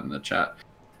mentioned that in the chat.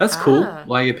 That's cool.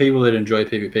 Like, people that enjoy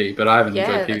PvP, but I haven't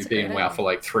enjoyed PvP in WoW for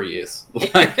like 3 years.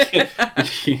 Like,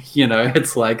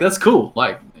 it's like, that's cool.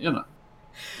 Like,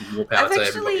 more power to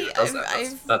everybody that does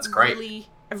that. That's great.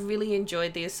 I've really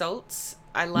enjoyed the assaults.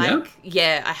 I like,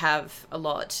 I have a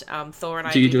lot. Thor and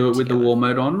I. Do you do it with the war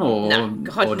mode on, or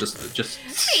just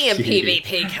me and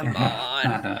PvP? Come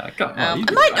on, come on.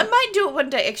 I might do it one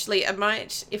day. Actually, I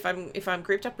might if I'm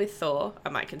grouped up with Thor. I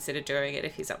might consider doing it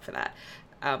if he's up for that.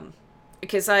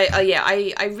 Because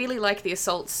I really like the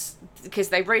assaults because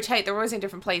they rotate. They're always in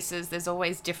different places. There's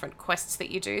always different quests that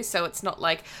you do. So it's not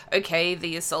like, okay,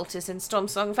 the assault is in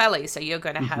Stormsong Valley, so you're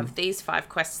going to have these 5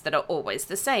 quests that are always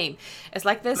the same. It's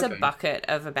like there's a bucket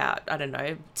of about, I don't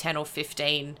know, 10 or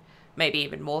 15, maybe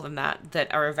even more than that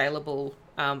are available,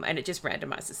 and it just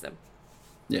randomizes them.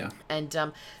 Yeah. And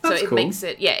so it makes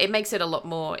it a lot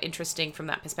more interesting from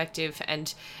that perspective,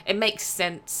 and it makes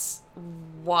sense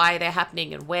why they're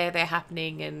happening and where they're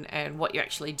happening and what you're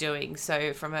actually doing.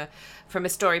 So from a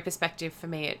story perspective, for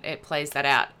me, it plays that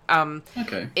out.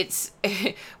 It's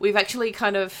we've actually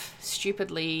kind of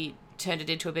stupidly turned it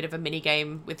into a bit of a mini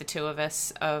game with the two of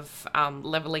us of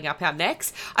leveling up our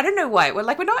necks. I don't know why. We're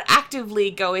not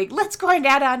actively going, let's grind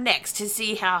out our necks to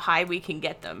see how high we can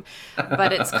get them.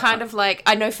 But it's kind of like,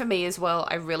 I know for me as well,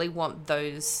 I really want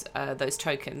those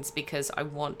tokens because I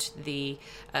want the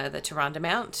Tyrande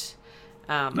mount.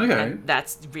 And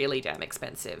that's really damn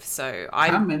expensive. So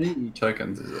how many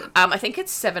tokens is it? I think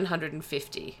it's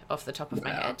 750 off the top of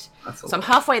my head. So I'm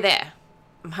halfway there.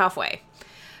 I'm halfway.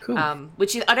 Cool.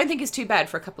 Which I don't think is too bad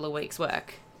for a couple of weeks'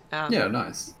 work.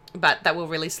 Nice. But that will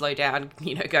really slow down,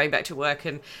 going back to work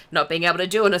and not being able to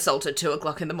do an assault at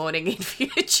 2:00 in the morning in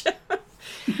future.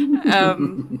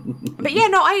 But yeah,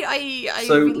 no, I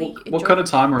so really what kind of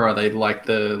timer are they? Like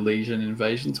the Legion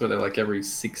invasions, where they're like every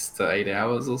 6 to 8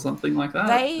 hours or something like that?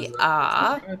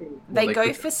 They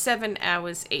go for 7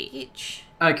 hours each.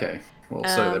 Okay. Well,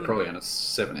 so they're probably on a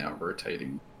 7-hour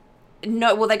rotating.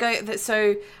 No, well, they go...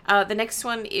 So the next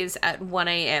one is at 1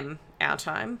 a.m. our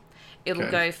time. It'll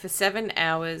go for 7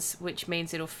 hours, which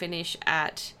means it'll finish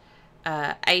at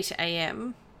 8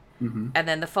 a.m. And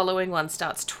then the following one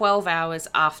starts 12 hours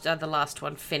after the last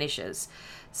one finishes.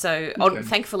 So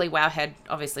thankfully, Wowhead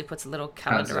obviously puts a little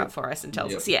calendar up for us and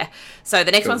tells us. Yeah. So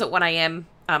the next one's at 1 a.m.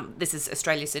 This is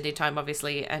Australia Sydney time,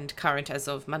 obviously, and current as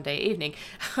of Monday evening,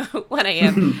 1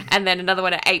 a.m. And then another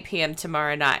one at 8 p.m.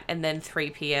 tomorrow night, and then 3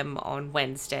 p.m. on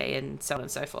Wednesday, and so on and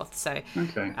so forth. So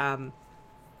I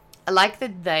like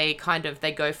that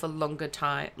they go for longer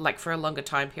time, like for a longer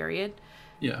time period.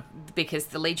 Yeah. Because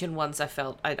the Legion ones, I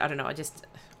felt, I don't know, I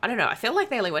don't know. I feel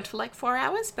like they only went for like 4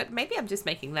 hours, but maybe I'm just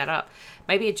making that up.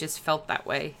 Maybe it just felt that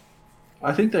way.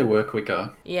 I think they were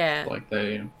quicker. Yeah. Like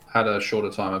they had a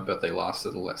shorter timer, but they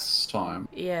lasted less time.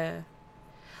 Yeah.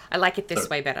 I like it this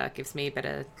way better. It gives me a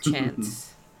better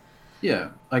chance. Yeah.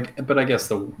 But I guess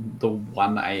the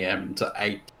 1 a.m. to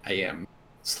 8 a.m.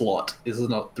 slot is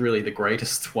not really the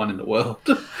greatest one in the world.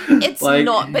 It's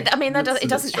not, but I mean it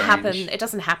doesn't happen. It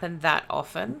doesn't happen that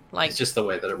often. Like, it's just the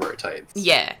way that it rotates.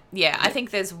 Yeah. I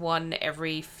think there's one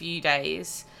every few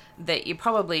days that you're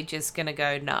probably just gonna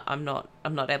go, no, I'm not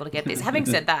able to get this. Having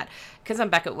said that, because I'm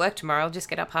back at work tomorrow, I'll just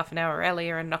get up half an hour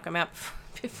earlier and knock them out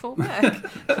before work.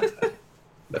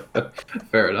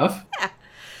 Fair enough.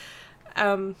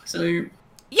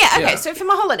 Yeah. So for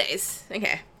my holidays,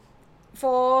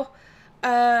 before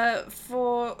at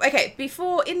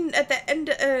the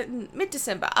end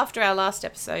mid-December, after our last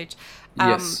episode,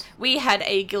 we had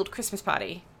a guild Christmas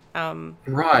party.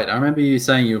 Right, I remember you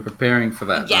saying you were preparing for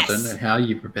that. Yes. I don't know how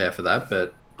you prepare for that,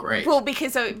 but great. Well,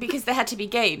 because there had to be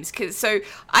games. So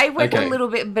I went a little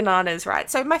bit bananas, right?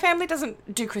 So my family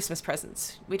doesn't do Christmas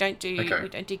presents. We don't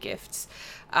do gifts.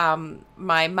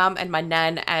 My mum and my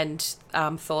nan and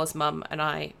Thor's mum and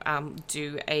I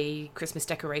do a Christmas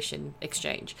decoration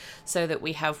exchange, so that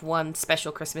we have one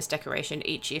special Christmas decoration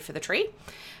each year for the tree.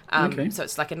 So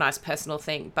it's like a nice personal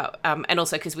thing, but and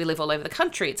also because we live all over the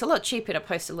country, it's a lot cheaper to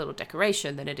post a little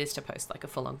decoration than it is to post like a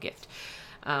full-on gift.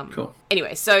 Cool.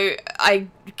 Anyway, so I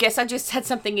guess I just had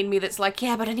something in me that's like,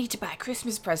 yeah, but I need to buy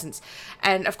Christmas presents.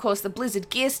 And of course the Blizzard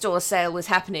Gear Store sale was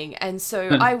happening, and so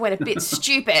I went a bit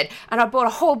stupid and I bought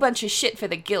a whole bunch of shit for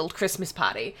the guild Christmas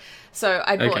party. So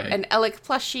I bought an Alec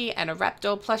plushie and a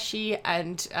Raptor plushie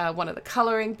and one of the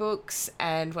colouring books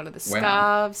and one of the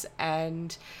scarves,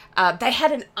 and they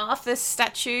had an Arthur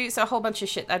statue, so a whole bunch of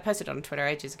shit. I posted it on Twitter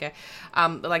ages ago.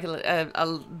 Like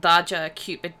a larger,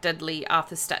 cute but deadly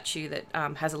Arthur statue that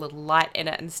has a little light in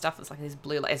it and stuff. It's like this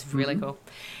blue light. It's really cool.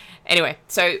 Anyway,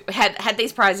 so had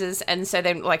these prizes, and so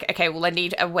then like, okay, well, I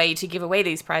need a way to give away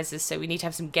these prizes, so we need to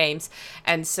have some games.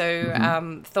 And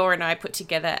so Thor and I put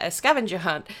together a scavenger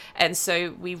hunt, and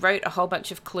so we wrote a whole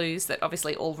bunch of clues that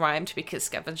obviously all rhymed, because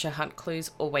scavenger hunt clues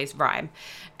always rhyme.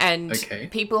 And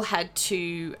people had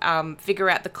to figure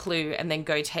out the clue and then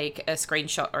go take a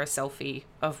screenshot or a selfie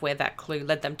of where that clue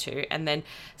led them to, and then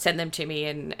send them to me,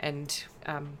 and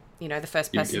you know, the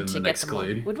first person to get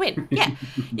them would win.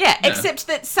 Yeah. Except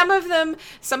that some of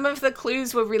the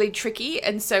clues were really tricky,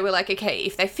 and so we're like, okay,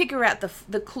 if they figure out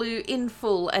the clue in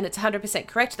full and it's 100%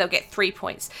 correct, they'll get 3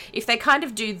 points. If they kind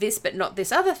of do this but not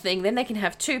this other thing, then they can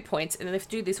have 2 points, and then if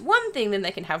they do this one thing, then they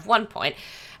can have 1 point.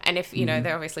 And if, you know,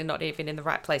 they're obviously not even in the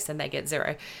right place, then they get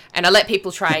 0. And I let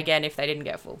people try again if they didn't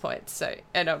get full points. So,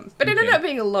 and but it ended up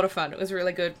being a lot of fun. It was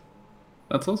really good.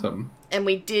 That's awesome. And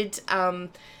we did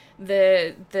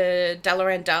the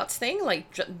Dalaran darts thing,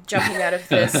 like jumping out of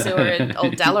the sewer in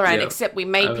Old Dalaran, except we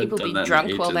made people be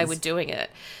drunk while they were doing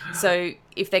it. So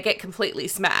if they get completely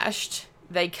smashed,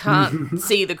 they can't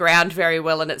see the ground very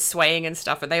well and it's swaying and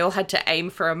stuff, and they all had to aim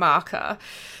for a marker.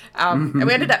 And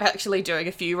we ended up actually doing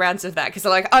a few rounds of that, because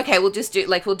they're like, okay, we'll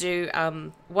do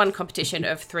one competition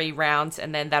of 3 rounds,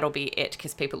 and then that'll be it,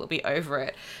 because people will be over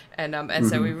it. And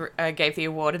so we gave the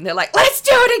award, and they're like, let's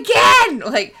do it again!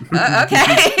 Like,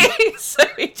 okay. So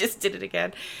we just did it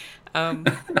again.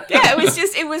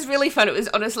 It was really fun. It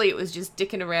was just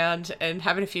dicking around and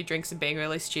having a few drinks and being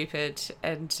really stupid,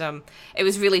 and it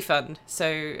was really fun.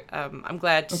 So I'm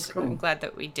glad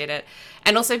that we did it,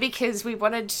 and also because we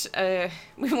wanted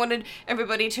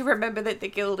everybody to remember that the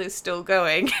guild is still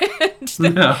going.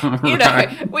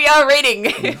 And we are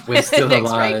raiding. We're still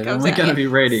alive, and we're going to be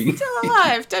raiding. Still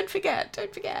alive. Don't forget.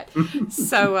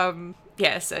 So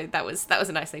so that was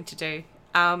a nice thing to do.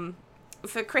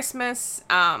 For Christmas,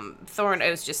 it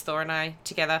was just Thor and I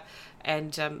together,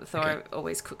 and Thor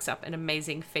always cooks up an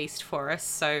amazing feast for us.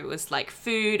 So it was like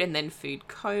food and then food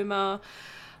coma.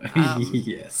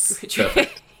 Yes.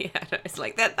 It's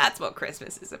like that's what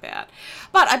Christmas is about.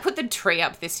 But I put the tree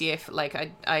up this year.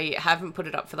 I haven't put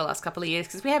it up for the last couple of years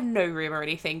because we have no room or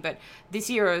anything. But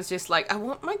this year I was just like, I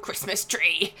want my Christmas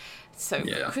tree. So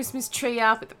Christmas tree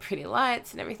up with the pretty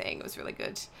lights and everything. It was really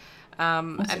good.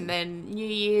 Awesome. And then New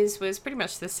Year's was pretty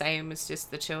much the same as just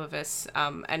the 2 of us.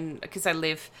 And because I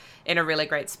live in a really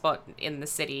great spot in the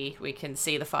city, we can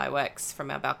see the fireworks from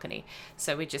our balcony.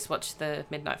 So we just watched the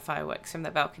midnight fireworks from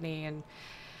the balcony, and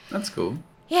that's cool.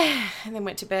 Yeah, and then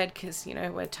went to bed because,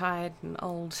 we're tired and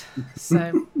old.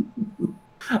 So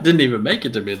I didn't even make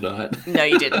it to midnight. No,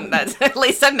 you didn't. At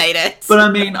least I made it. But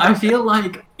I mean, I feel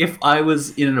like if I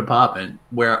was in an apartment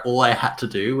where all I had to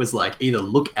do was like either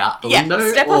look out the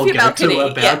window step or off your go balcony. to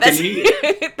a balcony,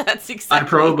 that's exactly. I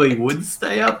probably would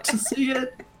stay up to see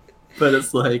it. But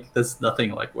it's like there's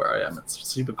nothing like where I am. It's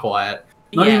super quiet.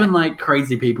 Not even like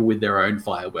crazy people with their own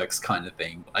fireworks kind of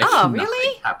thing. Like, really?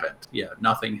 Nothing happened. Yeah,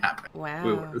 nothing happened. Wow.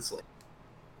 We were asleep.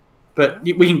 But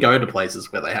we can go to places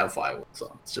where they have fireworks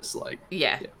on. It's just like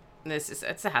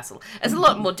it's a hassle. It's a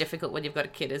lot more difficult when you've got a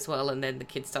kid as well, and then the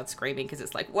kid starts screaming because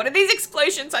it's like, what are these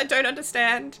explosions? I don't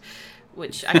understand.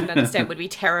 Which I can understand would be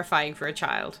terrifying for a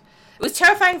child. It was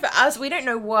terrifying for us. We don't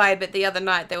know why, but the other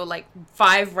night there were like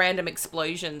 5 random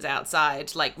explosions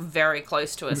outside, like very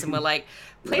close to us, and we're like,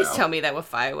 please tell me they were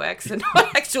fireworks and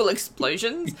not actual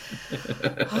explosions.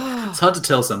 It's hard to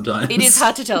tell sometimes. It is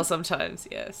hard to tell sometimes,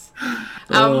 yes.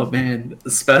 Oh man,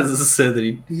 Spaz has said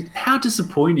that how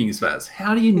disappointing, Spaz.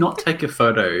 How do you not take a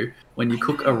photo when you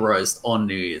cook a roast on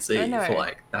New Year's Eve?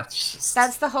 Like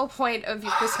that's the whole point of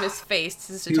your Christmas feast,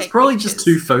 is to he take was probably pictures. just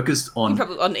too focused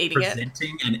on eating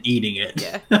presenting and eating it.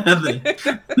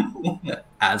 Yeah.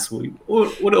 As we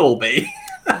would all be.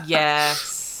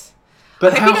 Yes.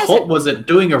 But hope how you guys hot was it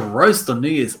doing a roast on New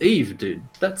Year's Eve, dude?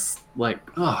 That's like,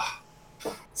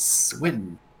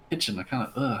 sweating, itching. I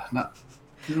can't. No.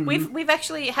 We've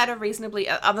actually had a reasonably,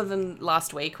 other than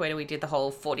last week where we did the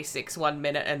whole 46 1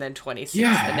 minute and then 26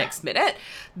 the next minute.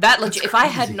 That legit, if I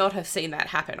had not have seen that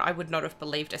happen, I would not have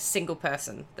believed a single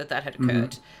person that had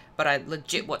occurred. But I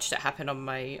legit watched it happen on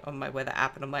my weather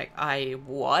app, and I'm like,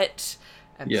 what?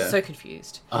 I'm so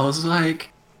confused. I was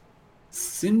like,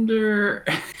 Cinder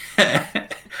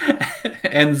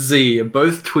and Z are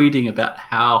both tweeting about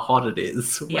how hot it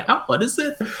is. Yep. How hot is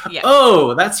it? Yep.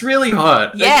 Oh, that's really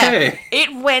hot. Yeah, okay.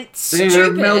 It went stupid.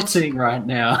 They're melting right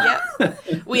now.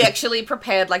 Yep. We actually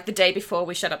prepared, like, the day before.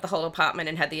 We shut up the whole apartment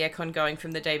and had the aircon going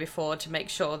from the day before to make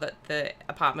sure that the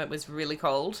apartment was really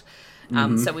cold.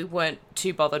 So we weren't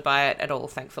too bothered by it at all,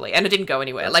 thankfully, and it didn't go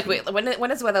anywhere. That's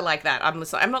when it's weather like that, I'm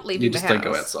not leaving the house. You just don't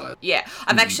go outside. Yeah,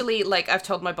 I've actually, like, I've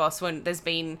told my boss when there's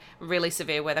been really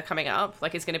severe weather coming up,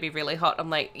 like it's going to be really hot. I'm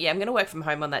like, yeah, I'm going to work from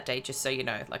home on that day, just so you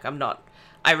know. Like,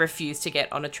 I refuse to get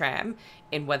on a tram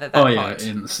in weather that hot.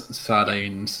 In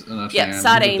sardines.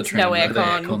 Sardines, no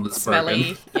aircon,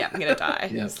 smelly. Yeah, I'm gonna die.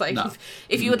 It's like,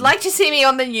 if you would like to see me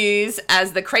on the news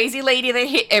as the crazy lady that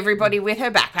hit everybody with her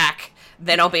backpack,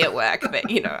 then I'll be at work. But,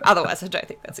 otherwise I don't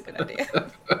think that's a good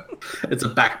idea. It's a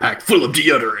backpack full of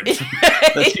deodorant.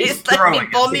 It's like me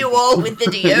bomb you all with the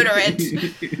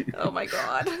deodorant. Oh my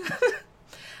god.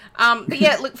 But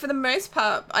yeah, look, for the most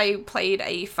part, I played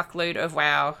a fuckload of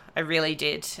WoW. I really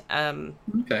did.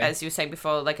 As you were saying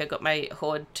before, like, I got my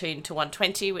Horde tuned to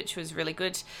 120, which was really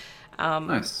good.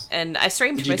 Nice. And I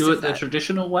streamed most of that. Did you do it the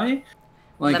traditional way?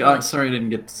 Like, I'm sorry I didn't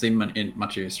get to see much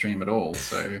of your stream at all,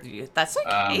 so... That's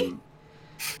okay.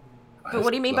 But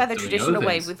what do you mean by the traditional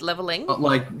way, with leveling?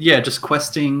 Just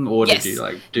questing, or did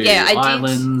you do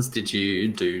islands? Did you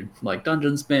do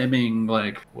dungeon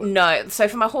spamming? No. So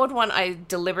for my Horde one, I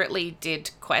deliberately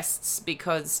did quests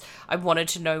because I wanted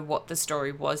to know what the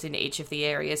story was in each of the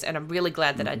areas, and I'm really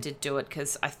glad that I did do it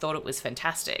because I thought it was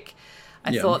fantastic.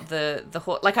 I thought the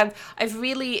Horde, I've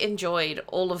really enjoyed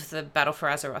all of the Battle for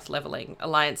Azeroth leveling,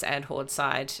 Alliance and Horde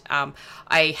side.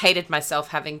 I hated myself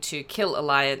having to kill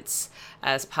Alliance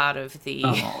as part of the...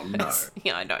 Oh, no.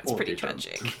 Yeah, I know, it's pretty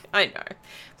tragic. I know.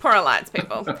 Poor Alliance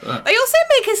people. They also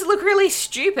make us look really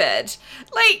stupid.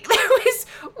 Like, there was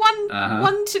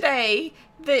one today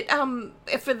that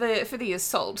for the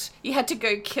assault, you had to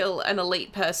go kill an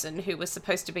elite person who was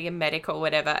supposed to be a medic or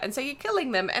whatever, and so you're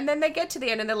killing them, and then they get to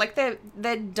the end and they're like,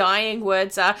 their dying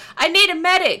words are, "I need a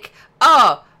medic."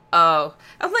 Oh.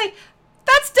 I'm like,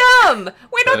 that's dumb.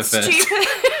 We're not stupid.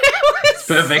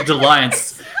 Perfect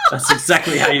Alliance. That's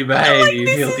exactly how you behave, you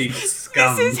filthy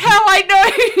scum. This is how I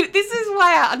know. This is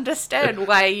why I understand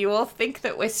why you all think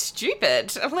that we're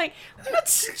stupid. I'm like, we're not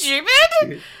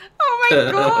stupid. Oh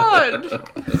my god.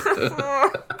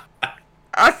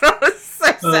 I thought it was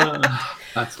so sad.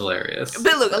 That's hilarious.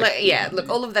 But look,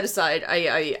 all of that aside,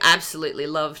 I absolutely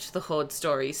loved the Horde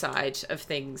story side of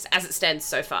things as it stands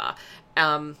so far.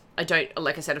 I don't,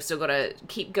 like I said, I've still got to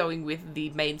keep going with the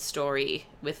main story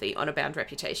with the Honor Bound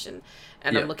reputation,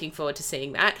 and I'm looking forward to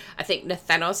seeing that. I think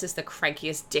Nathanos is the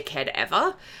crankiest dickhead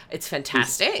ever. It's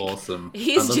fantastic. He's awesome.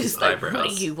 He's just like, eyebrows. What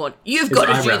do you want? You've got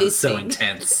to do this so thing.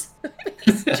 Intense.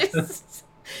 He's just...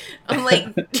 I'm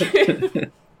like...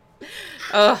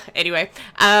 anyway,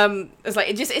 it's like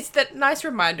it's that nice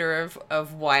reminder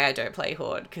of why I don't play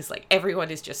Horde, because like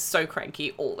everyone is just so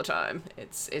cranky all the time.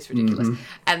 It's ridiculous,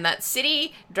 and that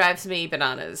city drives me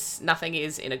bananas. Nothing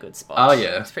is in a good spot. Oh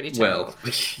yeah, it's pretty terrible.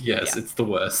 Well, yes, it's the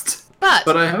worst.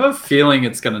 But I have a feeling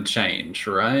it's going to change,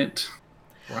 right?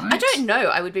 I don't know.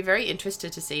 I would be very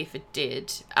interested to see if it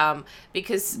did,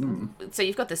 because so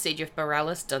you've got the Siege of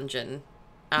Borealis dungeon.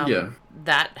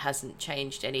 That hasn't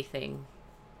changed anything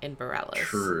in Borealis.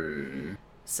 True.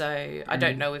 So I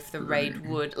don't know if the raid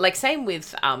would... Like, same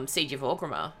with Siege of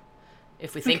Orgrimmar.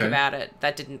 If we think about it,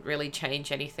 that didn't really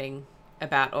change anything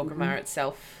about Orgrimmar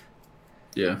itself.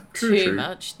 Yeah, too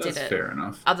much, That's did it? Fair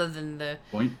enough. Other than the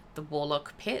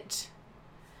Warlock Pit.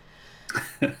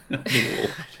 The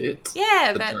Warlock Pit?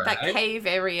 Yeah, that cave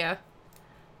area.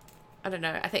 I don't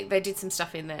know. I think they did some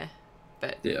stuff in there,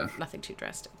 but nothing too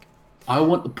drastic. I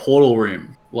want the portal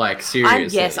room, like,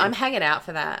 seriously. I'm hanging out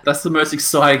for that. That's the most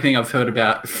exciting thing I've heard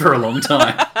about for a long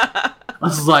time. I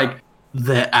was like,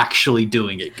 they're actually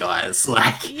doing it, guys.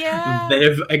 Like,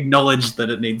 they've acknowledged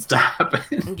that it needs to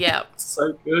happen. Yeah.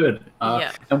 So good.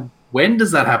 And when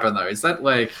does that happen, though? Is that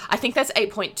like... I think that's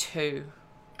 8.2.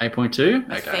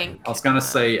 8.2? Okay. I was going to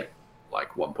say,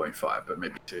 like, 1.5, but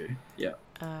maybe 2. Yeah.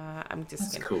 I'm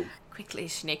just going to quickly,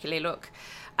 sneakily look.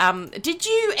 Did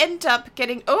you end up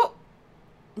getting... Oh!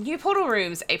 New portal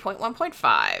rooms,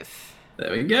 8.1.5.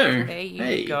 There we go. There you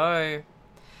Hey. go.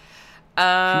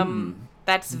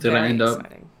 That's Did I very end up?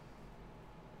 exciting.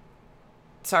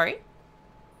 Sorry?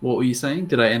 What were you saying?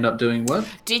 Did I end up doing what?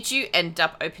 Did you end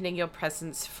up opening your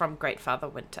presents from Great Father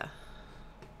Winter?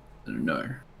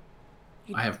 No.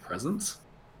 I have presents.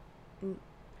 The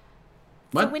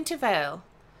What? Wintervale.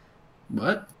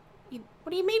 What? What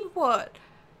do you mean, what?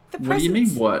 The What do you mean,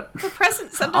 what? The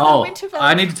presents under Oh, the Wintervale.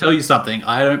 I need to tell you something.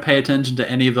 I don't pay attention to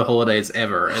any of the holidays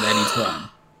ever at any time.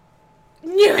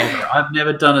 Ever. I've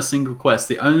never done a single quest.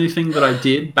 The only thing that I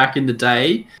did back in the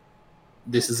day,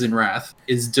 this is in Wrath,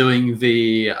 is doing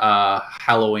the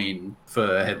Halloween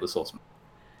for Headless Horseman.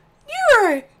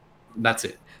 No. That's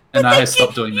it. And I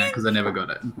stopped doing that because I never got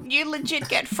it. You legit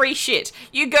get free shit.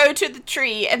 You go to the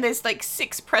tree and there's like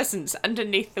 6 presents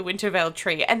underneath the Wintervale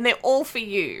tree and they're all for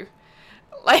you.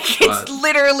 Like, it's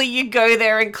literally you go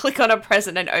there and click on a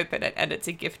present and open it and it's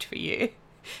a gift for you.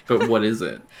 But what is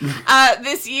it?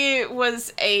 This year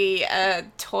was a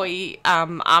toy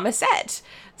armor set.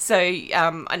 So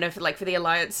I know for the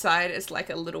Alliance side, it's like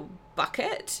a little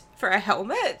bucket for a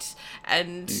helmet,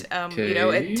 and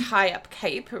a tie-up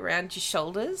cape around your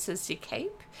shoulders as your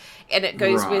cape, and it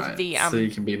goes with the so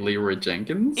you can be Leroy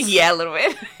Jenkins. Yeah, a little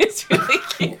bit. It's really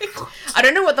cute. I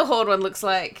don't know what the Horde one looks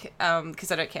like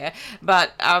because I don't care,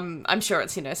 but I'm sure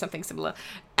it's something similar.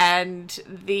 And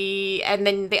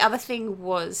then the other thing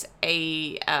was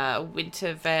a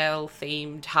Wintervale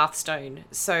themed Hearthstone.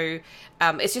 So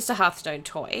it's just a Hearthstone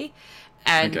toy.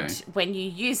 And when you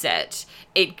use it,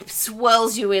 it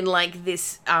swirls you in like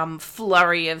this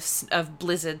flurry of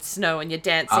blizzard snow, and you're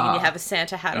dancing and you have a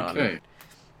Santa hat on.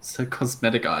 So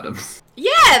cosmetic items.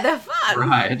 Yeah, they're fun.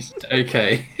 Right.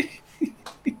 Okay.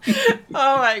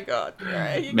 Oh my god.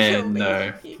 Right, you Man, kill me.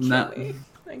 no. You kill me.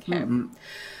 Okay. No.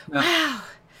 Wow.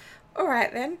 All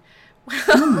right then. Well,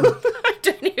 I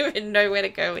don't even know where to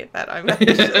go with that. I'm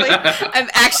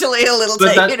actually a little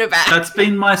taken aback. That's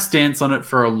been my stance on it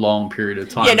for a long period of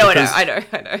time. Yeah, no, I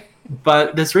know.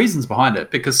 But there's reasons behind it,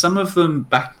 because some of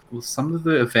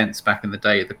the events back in the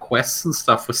day, the quests and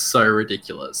stuff were so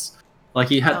ridiculous. Like,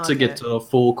 you had to get to the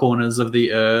 4 corners of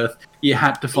the earth. You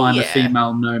had to find a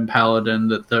female gnome paladin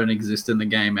that don't exist in the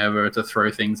game ever to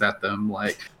throw things at them.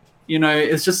 Like,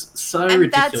 it's just so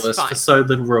ridiculous for so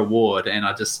little reward. And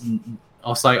I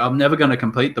was like, I'm never going to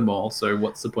complete them all. So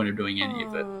what's the point of doing any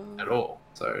of it at all?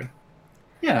 So,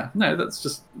 yeah, no, that's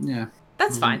just, yeah.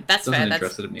 That's fine. That's fair.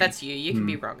 That's you. You can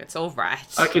be wrong. It's all right.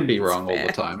 I can be wrong all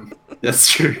the time.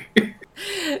 That's true. No,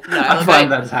 I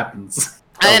find that happens.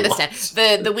 I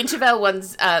understand. The Wintervale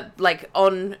ones,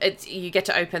 you get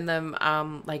to open them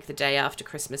like the day after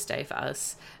Christmas Day for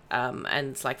us, and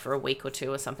it's like for a week or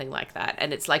 2 or something like that.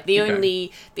 And it's like the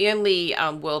only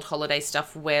world holiday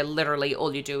stuff where literally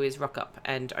all you do is rock up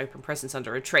and open presents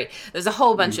under a tree. There's a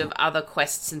whole bunch of other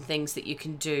quests and things that you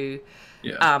can do.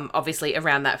 Yeah. Obviously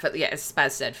around that, as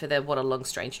Spaz said, for the What a Long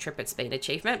Strange Trip It's Been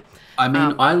achievement. I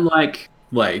mean, I like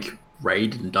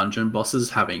raid and dungeon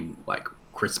bosses having like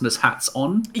Christmas hats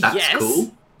on. That's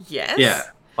cool. Yes. Yeah.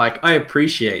 Like, I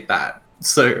appreciate that.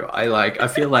 So I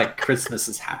feel like Christmas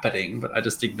is happening, but I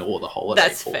just ignore the holiday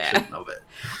portion of it.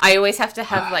 I always have to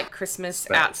have like Christmas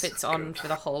outfits on for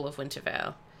the whole of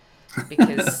Wintervale,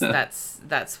 because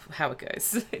that's how it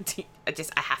goes.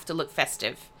 I have to look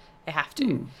festive. I have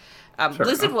to.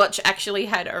 Blizzard Watch actually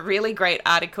had a really great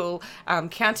article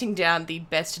counting down the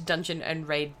best dungeon and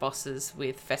raid bosses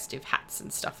with festive hats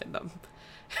and stuff in them.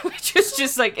 Which is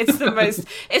just like, it's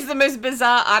the most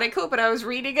bizarre article, but I was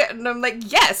reading it and I'm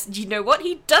like, yes, do you know what?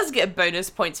 He does get bonus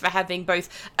points for having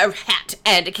both a hat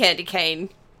and a candy cane.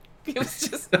 It was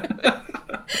just, it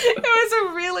was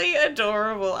a really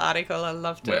adorable article. I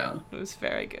loved it. Wow. It was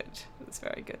very good.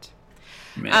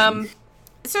 Man.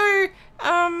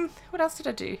 What else did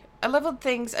I do? I leveled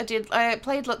things. I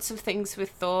played lots of things with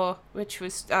Thor, which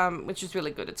was really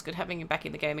good. It's good having him back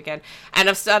in the game again. And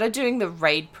I've started doing the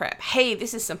raid prep. Hey,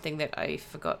 this is something that I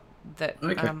forgot that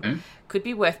could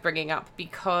be worth bringing up,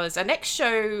 because our next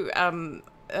show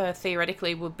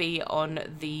theoretically will be on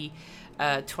the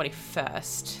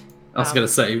 21st. I was going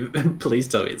to say, please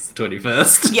tell me it's the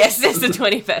 21st. Yes, it's the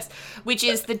 21st, which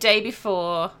is the day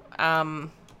before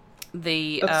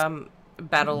the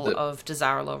Battle of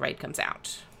Dazar'alor raid comes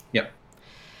out. Yep.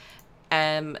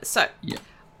 On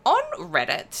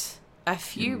Reddit a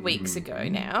few weeks ago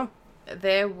now,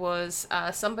 there was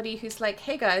somebody who's like,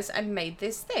 hey guys, I made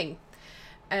this thing.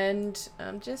 And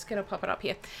I'm just going to pop it up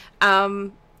here.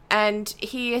 And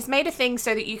he has made a thing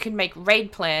so that you can make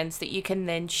raid plans that you can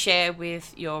then share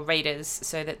with your raiders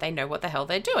so that they know what the hell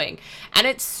they're doing. And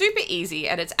it's super easy,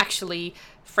 and it's actually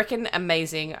freaking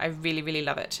amazing. I really, really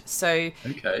love it. So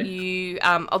Okay.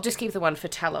 I'll just keep the one for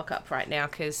Talok up right now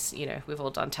because, we've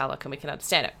all done Talok and we can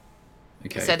understand it.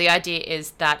 Okay. So the idea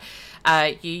is that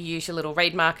you use your little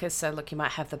raid markers. So look, you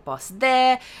might have the boss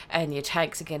there, and your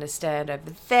tanks are going to stand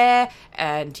over there,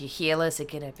 and your healers are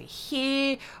going to be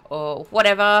here, or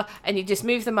whatever. And you just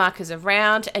move the markers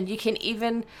around, and you can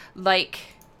even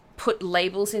put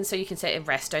labels in. So you can say a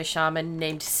resto shaman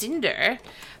named Cinder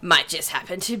might just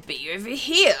happen to be over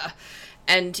here.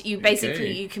 And you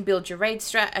basically, you can build your raid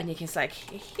strat, and you can say,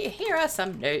 here are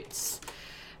some notes.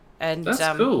 And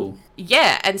that's cool.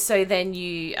 Yeah, and so then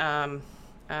you I'm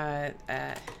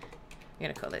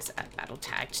gonna call this a battle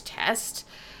tagged test,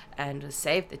 and we'll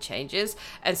save the changes.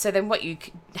 And so then what you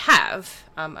have,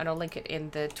 and I'll link it in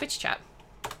the Twitch chat,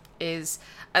 is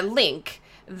a link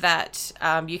that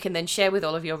you can then share with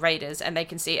all of your raiders, and they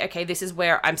can see, okay, this is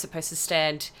where I'm supposed to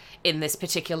stand in this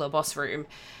particular boss room.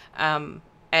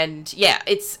 And yeah,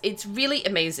 it's really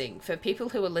amazing. For people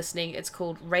who are listening, it's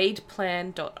called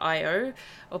raidplan.io.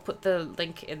 I'll put the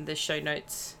link in the show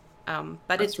notes.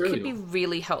 But it could be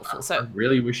really helpful. So I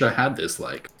really wish I had this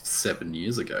 7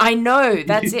 years ago. I know,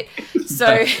 that's it.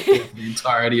 So the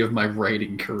entirety of my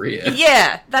raiding career.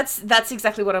 Yeah, that's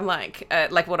exactly what I'm like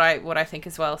what I think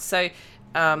as well. So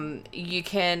you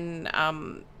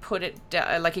can put it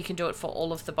you can do it for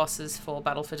all of the bosses for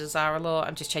Battle for Dazar'alor.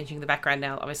 I'm just changing the background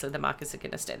now. Obviously the markers are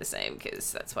going to stay the same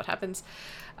because that's what happens.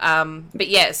 But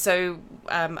yeah, so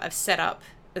I've set up,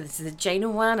 this is a Jaina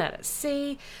 1 out at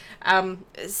sea.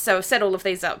 So I've set all of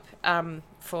these up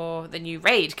for the new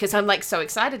raid because I'm so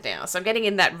excited now. So I'm getting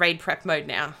in that raid prep mode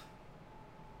now.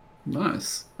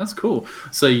 Nice. That's cool.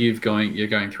 So you're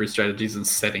going through strategies and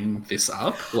setting this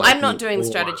up? I'm not doing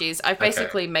strategies. I've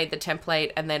basically made the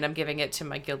template, and then I'm giving it to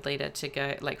my guild leader to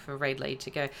go, for raid lead to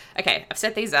go, okay, I've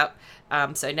set these up.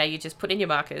 So now you just put in your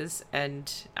markers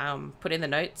and put in the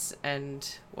notes,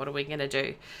 and what are we going to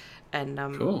do? And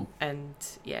cool. And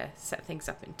yeah, set things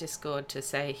up in Discord to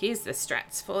say, here's the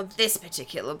strats for this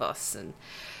particular boss. And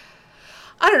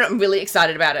I don't know, I'm really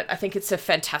excited about it. I think it's a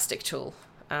fantastic tool.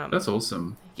 That's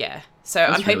awesome. Yeah. So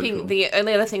That's I'm hoping really cool. The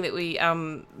only other thing that we,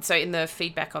 so in the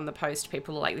feedback on the post,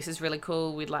 people are like, this is really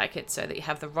cool. We'd like it so that you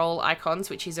have the role icons,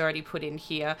 which he's already put in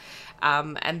here.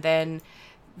 And then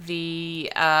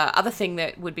the other thing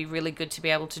that would be really good to be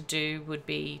able to do would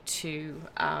be to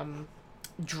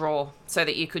draw, so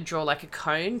that you could draw a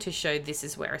cone to show this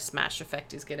is where a smash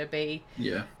effect is going to be.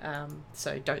 Yeah.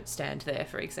 So don't stand there,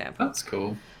 for example. That's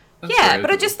cool. But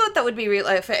I just thought that would be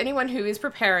real for anyone who is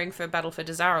preparing for Battle for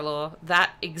Dazar'alor. That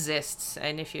exists,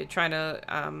 and if you're trying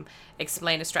to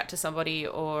explain a strat to somebody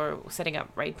or setting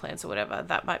up raid plans or whatever,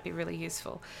 that might be really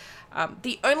useful.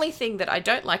 The only thing that I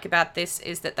don't like about this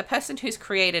is that the person who's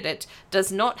created it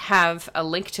does not have a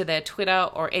link to their Twitter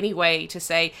or any way to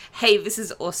say, hey, this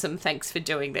is awesome, thanks for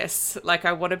doing this.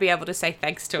 I want to be able to say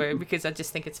thanks to him because I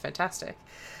just think it's fantastic.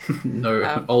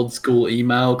 No old school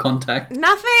email contact?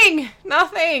 Nothing.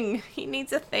 He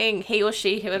needs a thing. He or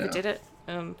she, whoever did it.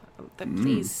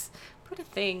 Please put a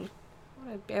thing. I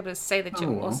want to be able to say that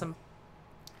you're awesome.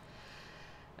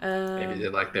 Maybe they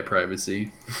like their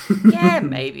privacy. Yeah,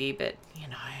 maybe, but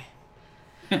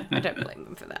I don't blame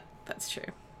them for that. That's true.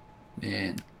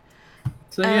 Man.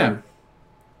 So yeah.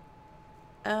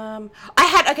 Can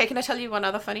I tell you one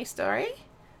other funny story?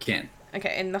 Can.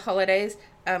 Okay, in the holidays,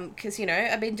 because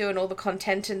I've been doing all the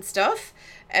content and stuff,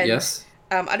 and yes.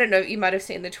 I don't know, you might have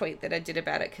seen the tweet that I did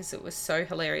about it because it was so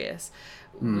hilarious.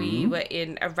 We were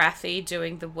in Arathi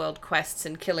doing the world quests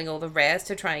and killing all the rares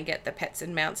to try and get the pets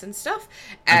and mounts and stuff.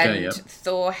 And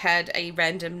Thor had a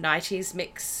random 90s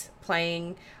mix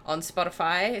playing on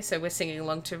Spotify. So we're singing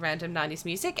along to random 90s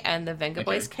music, and the Venga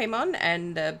Boys came on,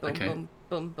 and the Boom Boom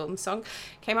Boom Boom song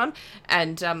came on,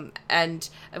 and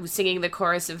I was singing the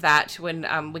chorus of that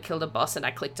when we killed a boss, and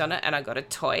I clicked on it and I got a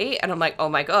toy, and I'm like, oh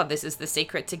my god, this is the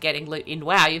secret to getting loot in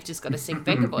WoW. You've just got to sing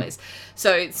Venga Boys.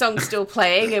 So song's still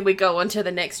playing, and we go on to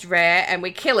the next rare and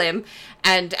we kill him,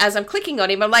 and as I'm clicking on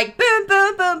him, I'm like, boom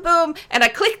boom boom boom, and I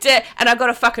clicked it and I got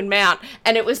a fucking mount,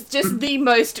 and it was just the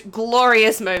most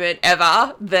glorious moment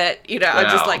ever. That I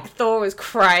just Thor was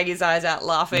crying his eyes out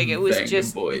laughing. It was Venga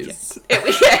Boys.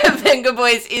 Venga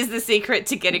Boys is the secret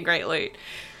to getting great loot.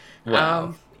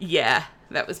 Wow.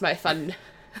 That was my fun.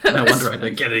 No wonder I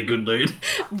don't get any good loot.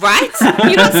 Right?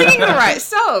 You're not singing the right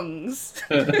songs.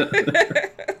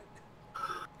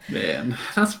 Man,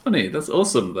 that's funny. That's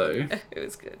awesome, though. It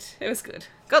was good.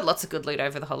 Got lots of good loot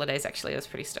over the holidays, actually. I was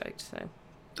pretty stoked. So.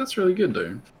 That's really good,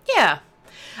 though. Yeah.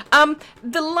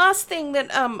 The last thing that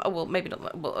well, maybe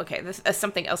not. Well, okay. There's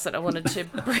something else that I wanted to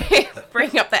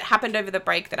bring up that happened over the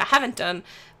break that I haven't done,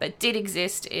 but did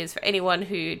exist. Is for anyone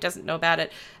who doesn't know about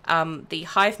it, the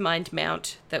Hive Mind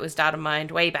mount that was data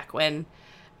mined way back when.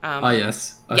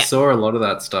 Yes, I saw a lot of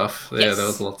that stuff. Yeah, there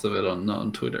was lots of it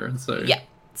on Twitter, and so yeah.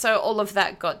 So all of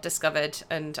that got discovered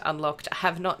and unlocked. I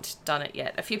have not done it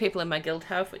yet. A few people in my guild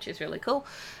have, which is really cool,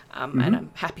 and I'm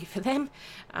happy for them.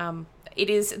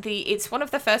 It's one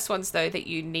of the first ones though that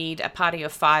you need a party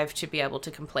of 5 to be able to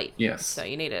complete. Yes. So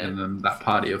you need and then that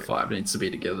party of 5 needs to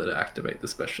be together to activate the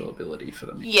special ability for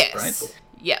them. Yes. Right?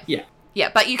 Yeah. Yeah. Yeah,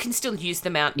 but you can still use the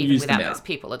mount even without those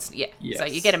people. It's Yes. So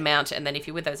you get a mount, and then if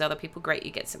you're with those other people, great,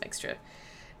 you get some extra.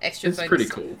 It's bonus. pretty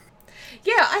cool.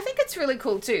 Yeah, I think it's really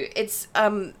cool too. It's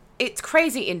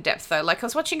crazy in depth though. Like I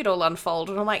was watching it all unfold,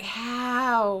 and I'm like,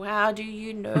 how do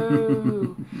you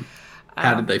know?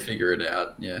 How did they figure it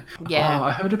out? Yeah. Yeah. Oh,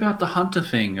 I heard about the hunter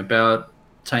thing about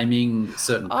taming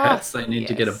certain pets. They need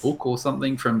to get a book or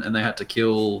something and they had to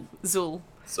kill Zul.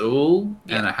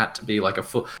 And it had to be like a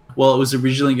full. Well, it was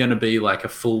originally going to be like a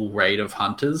full raid of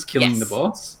hunters killing the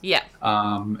boss. Yeah.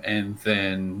 And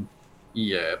then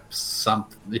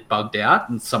it bugged out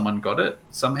and someone got it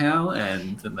somehow,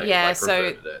 and then they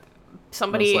reverted it.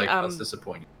 Somebody that's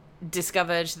disappointing.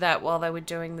 Discovered that while they were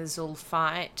doing the Zul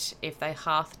fight, if they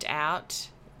hearthed out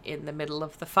in the middle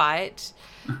of the fight,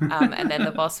 and then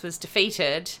the boss was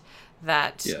defeated,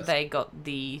 that they got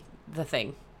the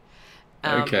thing.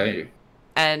 Okay.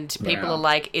 And people are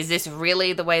like, is this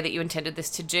really the way that you intended this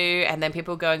to do? And then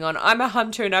people going on, I'm a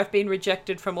hunter and I've been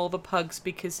rejected from all the pugs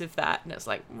because of that. And it's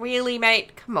like, really,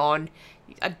 mate? Come on.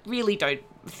 I really don't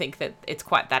think that it's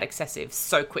quite that excessive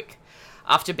so quick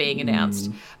after being announced.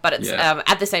 But it's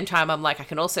at the same time, I'm like, I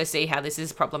can also see how this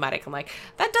is problematic. I'm like,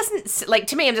 that doesn't, like,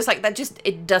 to me, I'm just like,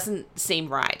 it doesn't seem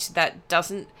right.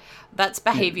 That's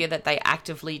behavior that they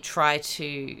actively try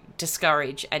to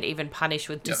discourage and even punish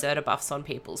with deserter buffs on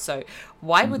people. So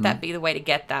why would that be the way to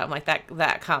get that? I'm like,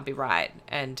 that can't be right.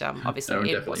 And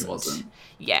obviously it wasn't.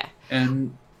 Yeah.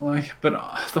 And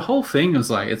but the whole thing was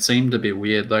like, it seemed a bit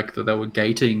weird, like that they were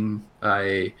gating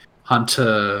a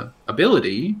hunter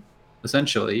ability,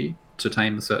 essentially, to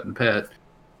tame a certain pet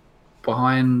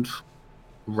behind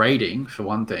raiding, for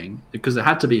one thing, because it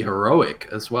had to be heroic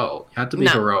as well. It had to be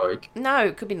heroic. No,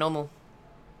 it could be normal.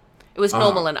 It was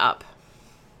normal and up.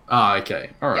 Okay.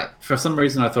 All right. Yeah. For some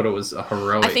reason, I thought it was a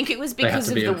heroic. I think it was because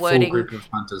of the wording. Full group of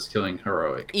hunters killing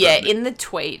heroic. Yeah, in the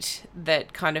tweet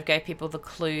that kind of gave people the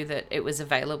clue that it was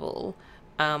available.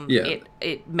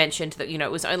 It mentioned that,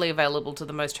 it was only available to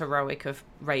the most heroic of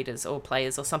raiders or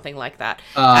players or something like that.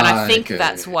 And I think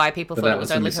that's why people thought it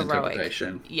was only heroic.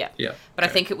 Yeah. Yeah. But I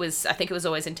think it was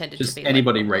always intended just to be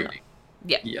anybody raiding.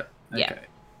 Yeah. Yeah. Okay.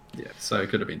 Yeah. So it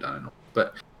could have been done.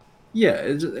 But yeah,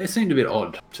 it seemed a bit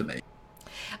odd to me.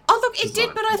 Oh, look, it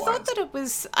did, but I thought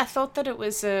that it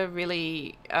was a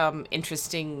really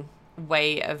interesting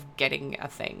way of getting a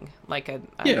thing, like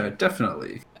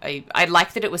definitely. I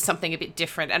like that it was something a bit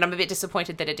different, and I'm a bit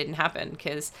disappointed that it didn't happen,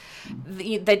 because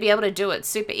they'd be able to do it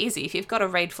super easy. If you've got a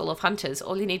raid full of hunters,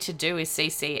 all you need to do is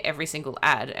CC every single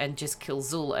ad and just kill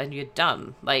Zul, and you're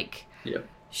done. Like,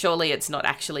 surely it's not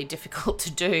actually difficult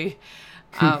to do.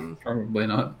 Probably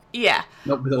not. Yeah.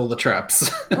 Not with all the traps.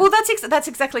 Well, that's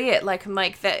exactly it. Like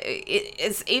that. It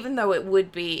is, even though it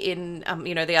would be in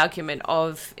the argument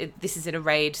of this is in a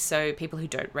raid, so people who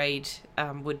don't raid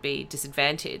would be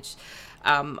disadvantaged.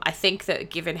 I think that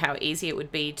given how easy it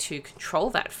would be to control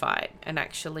that fight and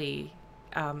actually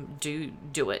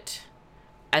do it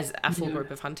as a full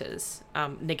group of hunters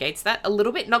negates that a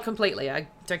little bit, not completely.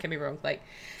 Don't get me wrong. Like,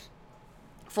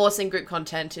 forcing group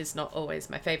content is not always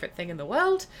my favorite thing in the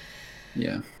world.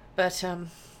 Yeah. But, I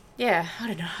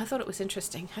don't know. I thought it was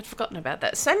interesting. I'd forgotten about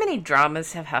that. So many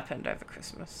dramas have happened over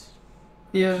Christmas.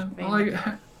 Yeah.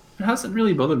 It hasn't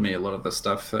really bothered me, a lot of the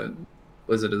stuff that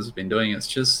Blizzard has been doing. It's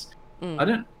just,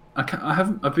 I've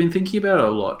been thinking about it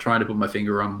a lot, trying to put my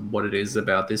finger on what it is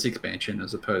about this expansion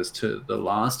as opposed to the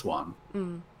last one.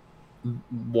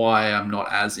 Why I'm not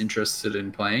as interested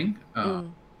in playing.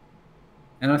 And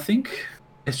I think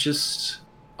it's just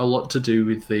a lot to do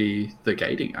with the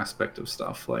gating aspect of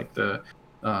stuff, like the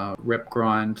rep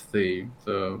grind, the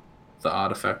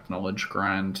artifact knowledge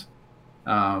grind,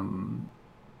 and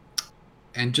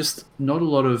just not a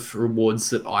lot of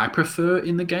rewards that I prefer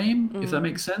in the game, if that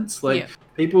makes sense. Like,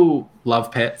 people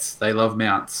love pets, they love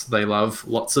mounts, they love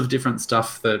lots of different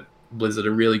stuff that Blizzard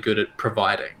are really good at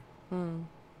providing.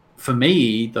 For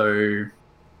me, though,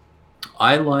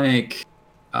 I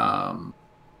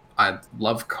I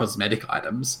love cosmetic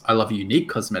items. I love unique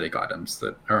cosmetic items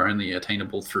that are only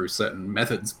attainable through certain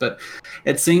methods. But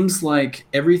it seems like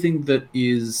everything that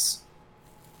is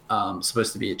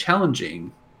supposed to be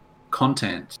challenging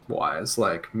content-wise,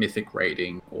 like mythic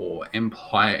rating or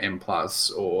Empire M plus,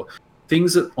 or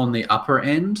things that on the upper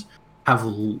end have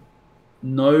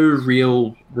no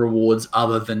real rewards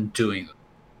other than doing them,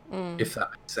 if that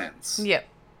makes sense. Yep.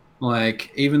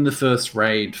 Like, even the first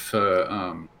raid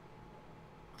for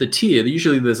the tier,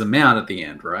 usually there's a mount at the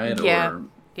end, right? Yeah. Or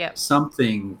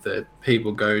something that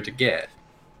people go to get.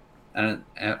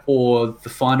 Or the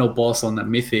final boss on the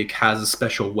mythic has a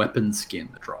special weapon skin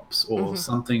that drops, or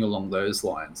something along those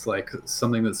lines. Like,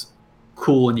 something that's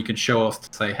cool and you can show off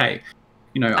to say, hey,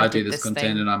 I do this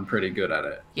content and I'm pretty good at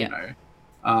it, you know?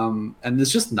 And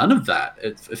there's just none of that,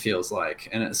 it feels like.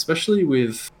 And especially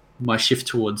with my shift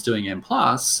towards doing M+,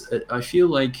 I feel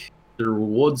like the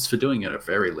rewards for doing it are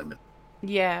very limited.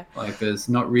 Yeah. Like, there's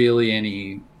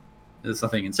nothing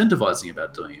incentivizing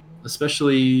about doing it.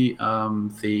 Especially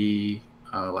the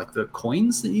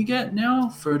coins that you get now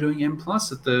for doing M+.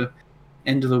 At the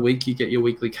end of the week, you get your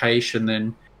weekly cache, and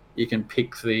then you can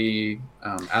pick the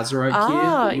Azerite gear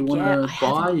that you want to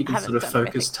buy. You can sort of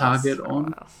focus target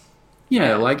on.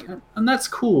 And that's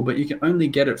cool, but you can only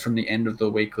get it from the end of the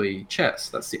weekly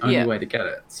chest. That's the only way to get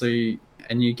it. So you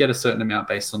get a certain amount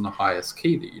based on the highest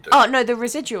key that you do. Oh, no, the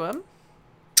residuum.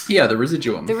 Yeah, the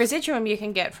residuum. The residuum you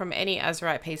can get from any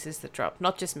Azerite pieces that drop,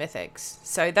 not just mythics.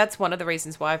 So that's one of the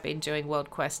reasons why I've been doing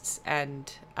world quests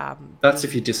and... that's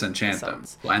if you disenchant them.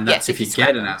 And that's if you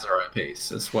get an Azerite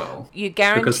piece as well. You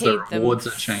guaranteed them because the rewards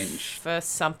are changed. For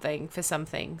some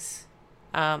things.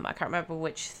 I can't remember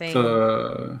which thing.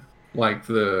 For, like,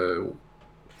 the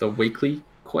weekly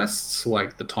quests,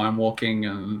 like the time walking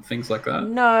and things like that?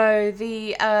 No,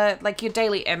 the like your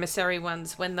daily emissary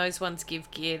ones, when those ones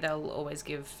give gear, they'll always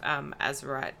give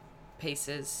Azerite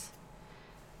pieces.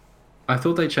 I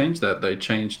thought they changed that. They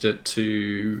changed it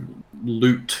to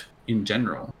loot in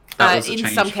general. That was a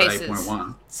change some for cases.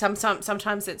 8.1.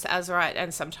 Sometimes it's Azerite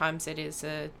and sometimes it is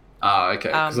a... okay.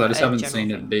 Because I just haven't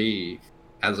seen it be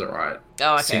Azerite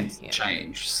since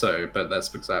change. So, but that's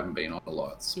because I haven't been on the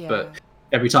lots. Yeah. But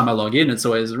every time I log in, it's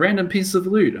always a random piece of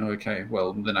loot. Okay,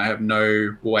 well, then I have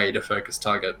no way to focus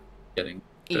target getting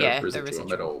the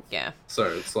residual at all. Yeah. So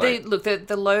it's like...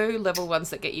 the low-level ones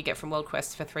that you get from World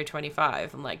Quest for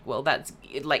 325, I'm like, well, that's...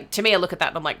 Like, to me, I look at that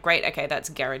and I'm like, great, okay, that's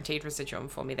guaranteed residuum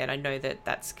for me. Then I know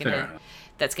that's gonna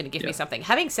give me something.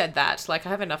 Having said that, like, I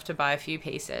have enough to buy a few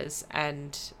pieces,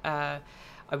 and I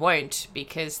won't,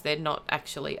 because they're not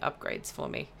actually upgrades for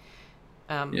me.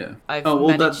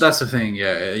 That's the thing.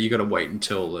 Yeah, you got to wait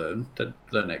until the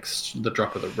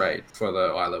drop of the rate for the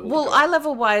eye level. Well, eye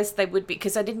level wise, they would be,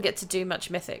 because I didn't get to do much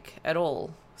mythic at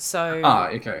all. So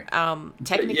okay.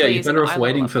 Technically, you're better off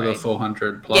waiting for the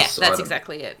 400 plus. Yeah, that's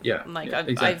exactly it. Yeah, like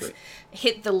exactly. I've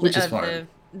hit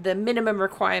the minimum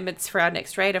requirements for our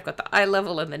next raid. I've got the eye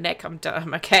level and the neck. I'm done.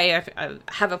 I'm okay. I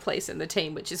have a place in the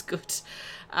team, which is good.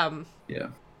 And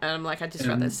I'm like, I'd just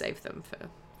rather save them for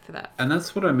that. And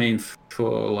that's what I mean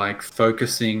for, like,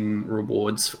 focusing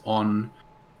rewards on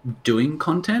doing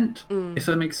content, if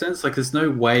that makes sense. Like, there's no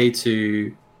way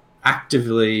to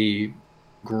actively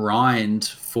grind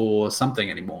for something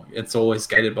anymore. It's always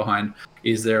gated behind,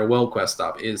 is there a world quest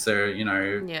up? Is there,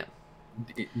 RNG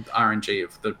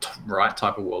of the right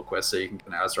type of world quest, so you can get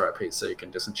an Azerite piece, so you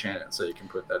can disenchant it, so you can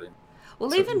put that in.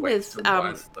 Well, even with...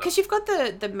 because you've got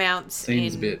the mounts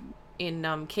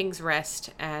in King's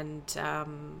Rest, and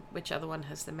which other one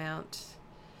has the mount?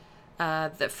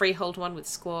 The Freehold one with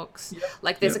Squawks. Yeah.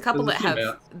 Like, there's a couple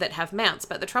that have mounts,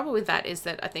 but the trouble with that is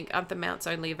that I think aren't the mounts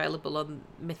only available on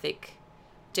Mythic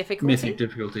difficulty? Mythic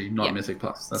difficulty, not Mythic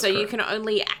Plus. That's correct. You can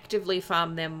only actively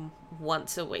farm them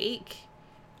once a week.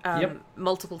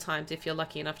 Multiple times if you're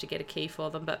lucky enough to get a key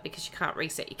for them, but because you can't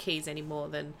reset your keys anymore,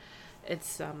 then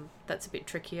it's that's a bit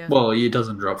trickier. Well, it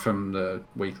doesn't drop from the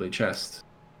weekly chest.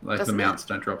 Like, the mounts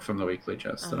don't drop from the weekly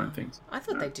chest, I don't think so. I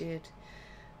thought they did.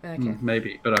 Okay.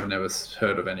 Maybe, but I've never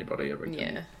heard of anybody ever.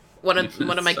 Yeah. One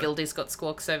of my guildies got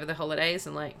Squawks over the holidays,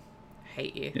 and, like,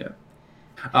 hate you. Yeah.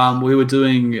 We were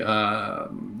doing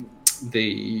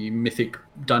the Mythic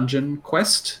Dungeon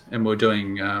quest, and we're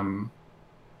doing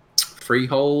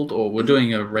Freehold, or we're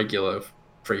doing a regular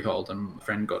Freehold, and my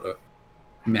friend got a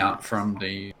mount from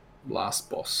the last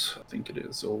boss, I think it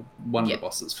is, or one of the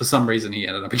bosses. For some reason, he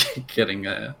ended up getting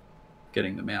the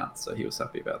mount, so he was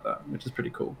happy about that, which is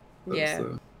pretty cool.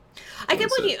 I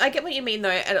get what you mean,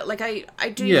 though. Like, I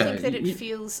do think that it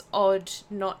feels odd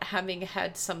not having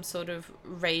had some sort of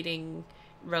raiding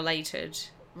related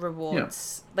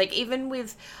rewards. Like even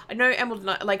with, I know Emerald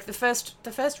Knight, like the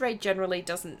first raid generally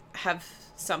doesn't have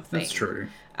something. That's true.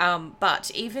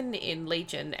 But even in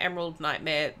Legion, Emerald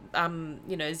Nightmare,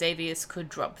 Xavius could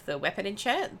drop the weapon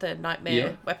enchant, the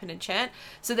Nightmare weapon enchant.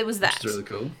 So there was that. Which is really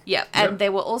cool. Yeah, and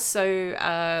there were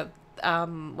also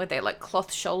were there like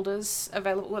cloth shoulders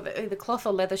available? Were they either cloth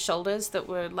or leather shoulders that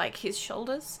were like his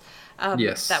shoulders?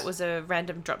 Yes. That was a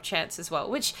random drop chance as well,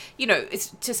 which, it's,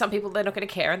 to some people they're not going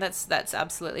to care, and that's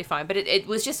absolutely fine. But it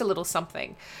was just a little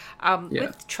something.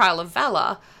 With Trial of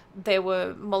Valor, there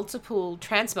were multiple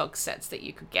transmog sets that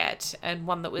you could get, and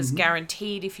one that was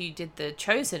guaranteed if you did the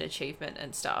Chosen achievement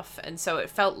and stuff. And so it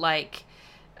felt like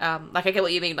I get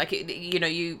what you mean. Like,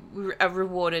 you are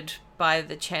rewarded by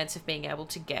the chance of being able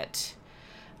to get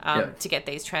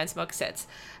these transmog sets.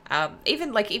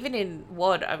 Even in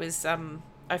WoD, I was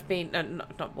I've been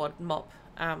not WoD, MOP.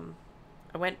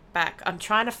 I went back. I'm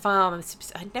trying to farm.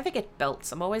 I never get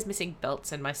belts. I'm always missing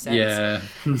belts in my sets. Yeah.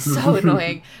 So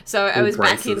annoying. So I was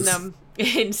braces. back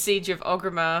in Siege of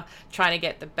Orgrimmar trying to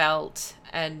get the belt,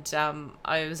 and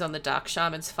I was on the Dark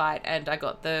Shamans fight, and I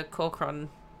got the Korkron.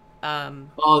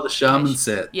 The Shaman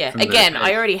set. Yeah, again,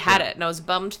 I already had it, and I was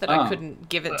bummed that I couldn't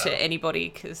give it to anybody,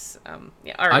 because,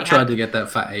 I tried to get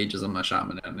that for ages on my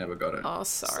Shaman, and I never got it. Oh,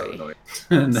 sorry. So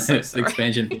and So the sorry.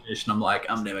 expansion edition, I'm like,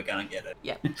 I'm never going to get it.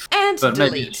 Yeah, and But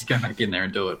maybe delete. just go back in there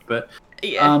and do it. But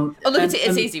Yeah.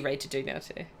 It's easy raid to do now,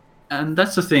 too. And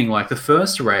that's the thing, like, the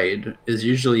first raid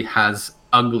usually has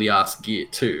ugly-ass gear,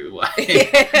 too.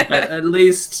 Like, at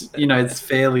least, it's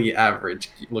fairly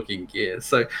average-looking gear.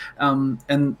 So,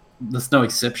 and there's no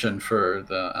exception for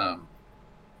the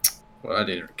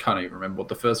can't even remember what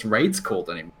the first raid's called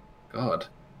anymore. God.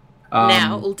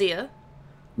 Now, Uldir.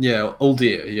 Yeah,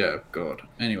 Uldir. Yeah, God.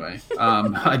 Anyway,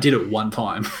 I did it one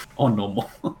time on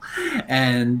normal,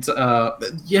 and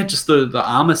just the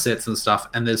armor sets and stuff.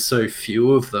 And there's so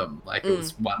few of them. Like it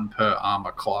was one per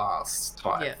armor class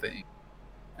type thing.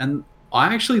 And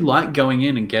I actually like going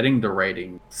in and getting the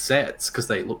raiding sets because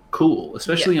they look cool,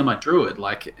 especially on my druid.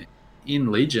 Like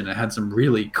in Legion, it had some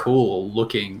really cool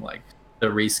looking, like the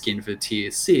reskin for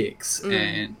tier 6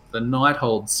 and the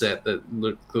Nighthold set that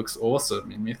looks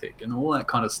awesome in Mythic, and all that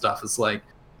kind of stuff is like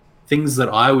things that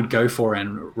I would go for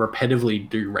and repetitively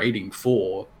do raiding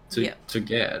for to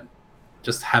get,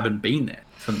 just haven't been there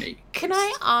for me. Can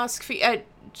I ask for you?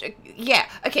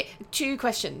 Okay, 2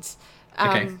 questions.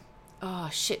 Okay. Oh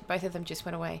shit! Both of them just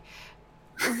went away.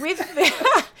 With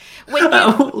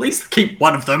at least keep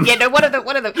one of them. Yeah, no, one of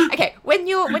them. Okay, when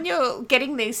you're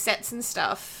getting these sets and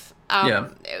stuff,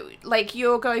 like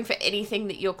you're going for anything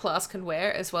that your class can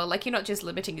wear as well. Like you're not just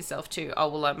limiting yourself to,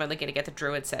 I'm only going to get the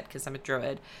druid set because I'm a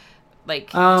druid.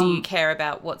 Like, do you care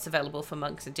about what's available for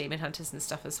monks and demon hunters and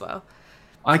stuff as well?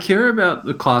 I care about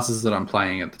the classes that I'm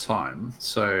playing at the time,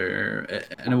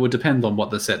 and it would depend on what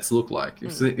the sets look like.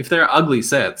 If they're ugly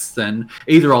sets, then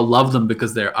either I'll love them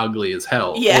because they're ugly as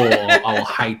hell, or I'll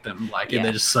hate them, and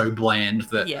they're just so bland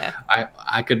that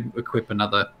I could equip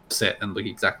another set and look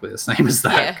exactly the same as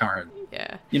that current.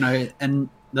 Yeah. And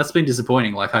that's been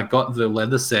disappointing. Like, I got the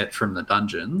leather set from the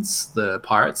dungeons, the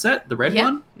pirate set, the red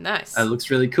one. Nice. It looks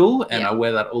really cool, and I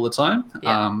wear that all the time.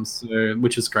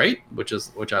 Which is great,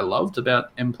 which I loved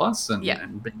about M+ and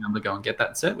being able to go and get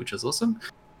that set, which is awesome.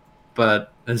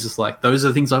 But it's just like, those are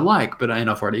the things I like, but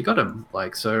I've already got them.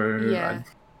 Like, I'm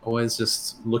always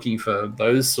just looking for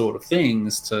those sort of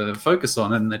things to focus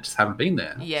on, and they just haven't been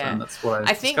there. Yeah. So, and that's what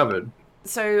I discovered.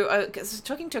 So I was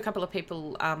talking to a couple of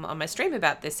people on my stream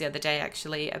about this the other day,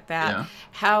 actually, about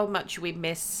how much we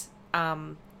miss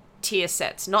tier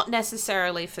sets, not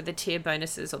necessarily for the tier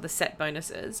bonuses or the set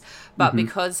bonuses, but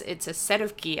because it's a set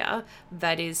of gear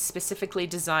that is specifically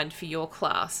designed for your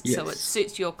class. So it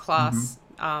suits your class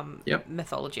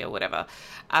mythology or whatever.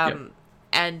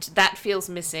 And that feels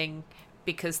missing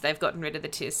because they've gotten rid of the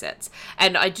tier sets.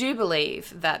 And I do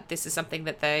believe that this is something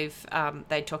that they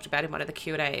talked about in one of the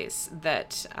Q&As,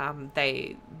 that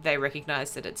they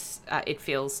recognise that it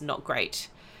feels not great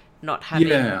not having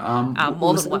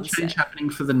more than one change set. Happening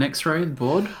for the next raid,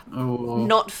 BOD? Or...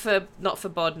 Not for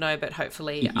BOD, no, but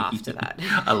hopefully after that.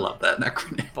 I love that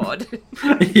acronym. BOD.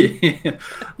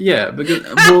 yeah, because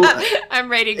I'm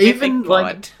rating even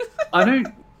BOD. I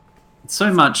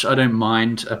don't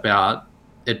mind about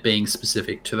it being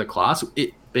specific to the class.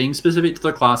 It being specific to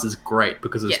the class is great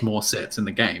because there's more sets in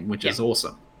the game, which is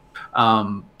awesome.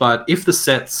 But if the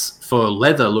sets for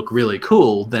leather look really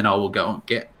cool, then I will go and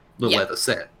get the leather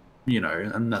set,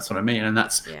 and that's what I mean. And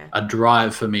that's a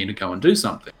drive for me to go and do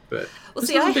something. But well,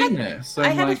 see, I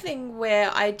had a thing where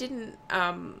I didn't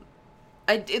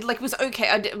It like was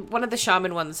okay. One of the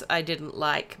shaman ones I didn't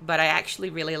like, but I actually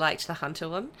really liked the hunter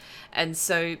one, and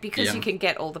so because you can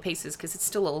get all the pieces because it's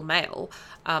still all male,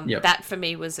 that for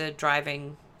me was a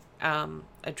driving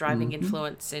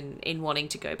influence in wanting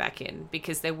to go back in,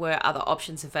 because there were other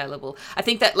options available. I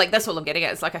think that like that's all I'm getting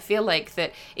at. It's like I feel like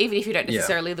that even if you don't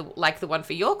necessarily like the one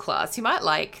for your class, you might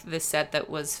like the set that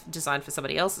was designed for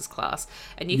somebody else's class,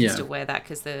 and you can still wear that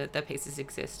because the pieces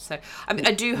exist. So I mean,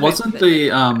 I do hope wasn't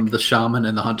the shaman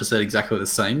and the hunter set exactly the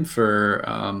same for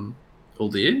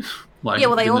Uldir? Like, yeah,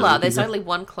 well, they all are. There's only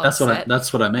one class set.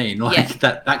 That's what I mean. Like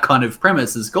that kind of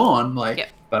premise is gone.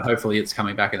 Like, but hopefully it's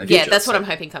coming back in the future. Yeah, that's what I'm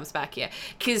hoping comes back. Yeah,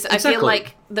 because I feel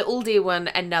like the Uldir one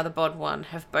and now the Bod one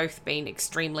have both been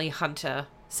extremely hunter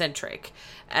centric,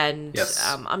 and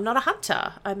I'm not a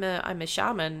hunter. I'm a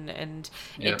shaman, and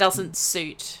it doesn't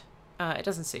suit. It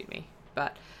doesn't suit me.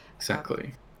 But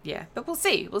exactly. Yeah, but we'll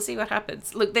see. We'll see what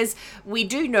happens. Look, we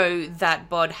do know that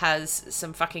Bod has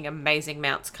some fucking amazing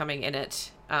mounts coming in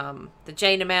it. The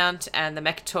Jaina mount and the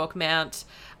Mechatork mount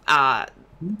are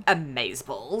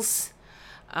amazeballs.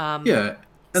 And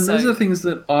those are things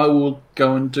that I will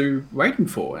go and do rating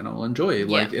for, and I'll enjoy.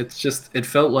 Like, it's just, it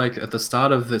felt like at the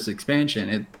start of this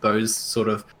expansion, those sort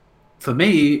of, for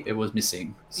me, it was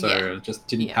missing. So just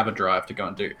didn't have a drive to go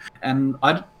and do. And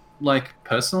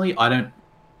personally, I don't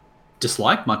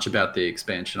dislike much about the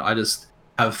expansion. I just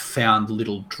have found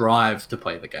little drive to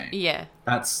play the game. Yeah.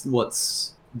 That's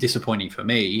what's disappointing for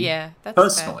me. Yeah, that's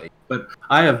personally. fair. But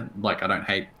I don't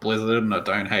hate Blizzard, and I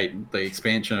don't hate the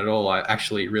expansion at all. I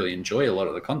actually really enjoy a lot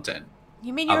of the content.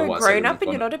 You mean you're a grown up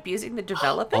and you're not abusing the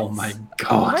developers? Oh my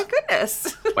god. Oh my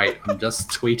goodness. Wait, I'm just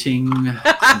tweeting.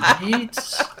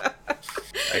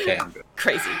 Okay, I'm good.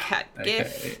 Crazy cat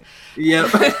gif.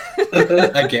 Yep.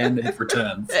 Again, it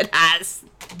returns. It has.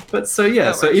 But so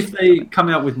if they come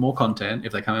out with more content,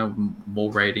 if they come out with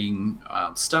more rating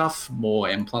stuff, more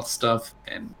M+ stuff,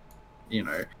 and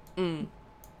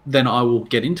then I will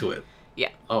get into it. Yeah.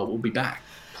 We'll be back,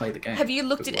 play the game. Have you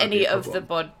looked at any of the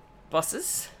Bod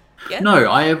bosses yet? No,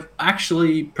 I am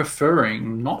actually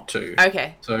preferring not to.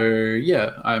 Okay. So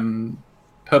yeah, I'm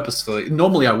purposefully.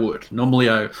 Normally I would. Normally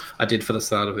I did for the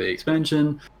start of the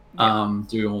expansion.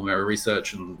 Do all my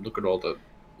research and look at all the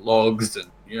logs and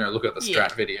look at the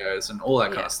strat videos and all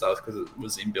that kind of stuff, because it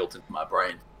was inbuilt into my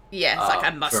brain. Yeah, it's like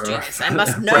I must do this. I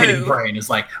must know. Brain is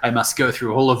like I must go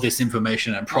through all of this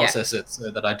information and process it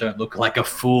so that I don't look like a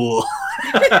fool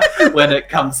when it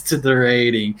comes to the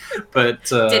rating. But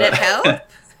did it help?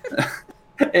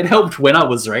 It helped when I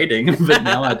was rating, but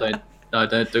now I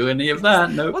don't do any of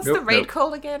that. Nope. What's the raid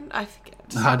call again? I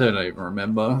forget. I don't even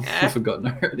remember. I've forgotten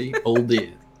already.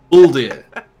 Uldir.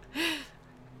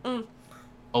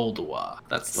 Ulduar.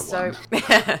 That's the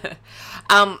one.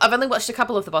 I've only watched a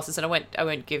couple of the bosses, and I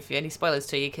won't give any spoilers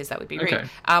to you because that would be rude.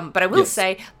 But I will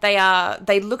say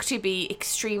they look to be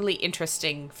extremely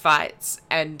interesting fights,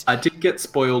 and I did get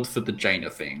spoiled for the Jaina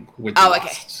thing with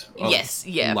Lust. Yes,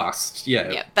 yeah. Lust,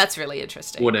 yeah. Yeah, that's really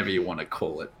interesting. Whatever you want to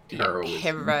call it. Hero.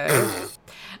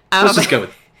 Let's just go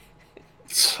with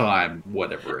time,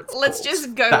 whatever it's Let's called.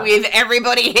 just go with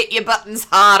everybody hit your buttons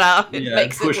harder. It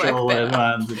makes push it work all better. their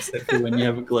buttons, except for when you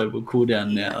have a global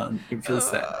cooldown now, and you feel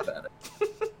sad about it.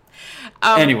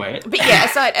 Anyway. But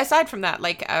yeah, aside from that,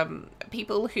 like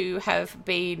people who have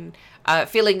been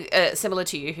feeling similar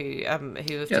to you, who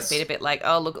have just been a bit like,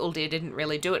 oh look, Uldir didn't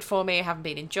really do it for me, I haven't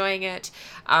been enjoying it.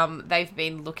 They've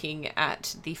been looking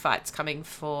at the fights coming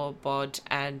for Bod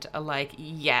and are like,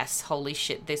 yes, holy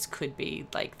shit, this could be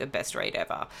like the best raid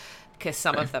ever, because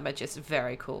some of them are just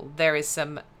very cool. There is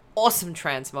some awesome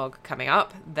transmog coming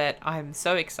up that I'm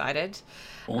so excited.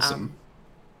 Awesome.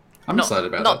 I'm excited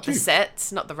about that too. Not the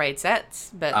sets, not the raid sets,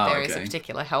 but there is a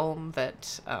particular helm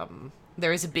that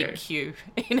there is a big queue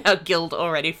in our guild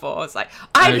already for. It's like,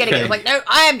 I'm getting it. I'm like, no,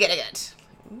 I am getting it.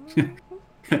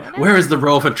 Where is the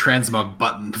roll for transmog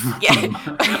button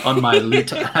on my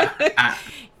Lita app?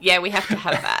 Yeah, we have to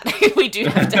have that. We do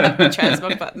have to have the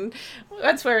transmog button.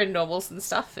 Once we're in normals and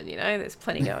stuff, and there's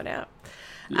plenty going out.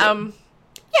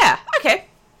 Yeah. Okay.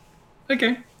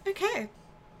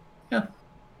 Yeah.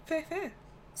 Fair.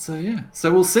 So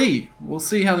we'll see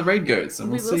how the raid goes,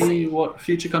 and we'll see what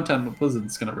future content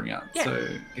Blizzard's going to bring out. Yeah. So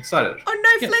excited.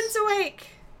 Oh no, Flynn's awake.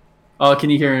 Oh,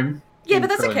 can you hear him? Yeah, but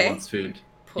that's okay. He wants food.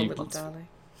 Poor little darling.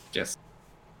 Jess.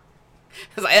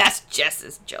 I was like, that's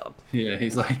Jess's job. Yeah,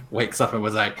 he's like, wakes up and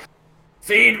was like,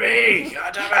 feed me!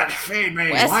 God damn it, feed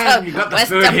me! Where's Why haven't you got the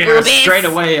food here straight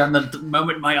away on the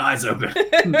moment my eyes open?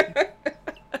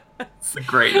 the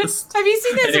greatest. Have you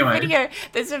seen Anyway.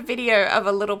 there's a video of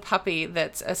a little puppy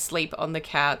that's asleep on the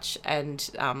couch, and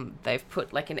they've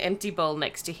put like an empty bowl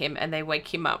next to him, and they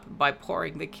wake him up by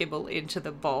pouring the kibble into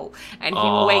the bowl, and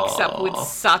he wakes up with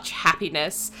such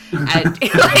happiness, and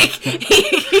like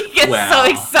he gets so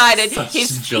excited,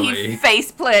 he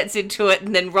face plants into it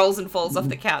and then rolls and falls off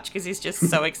the couch because he's just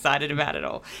so excited about it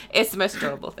all. It's the most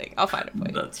adorable thing. I'll find it for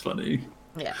you. That's funny.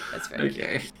 Yeah, that's very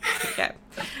Okay. cute. Okay.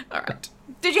 All right.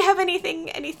 Did you have anything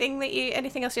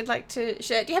else you'd like to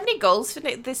share? Do you have any goals for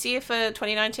this year for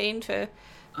 2019 for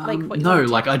like what you no, want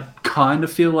to- like I kind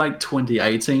of feel like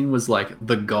 2018 was like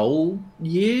the goal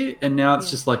year, and now it's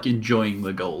just like enjoying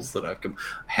the goals that I've come.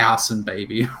 House and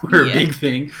baby were a big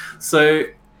thing, so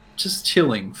just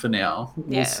chilling for now.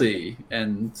 We'll see,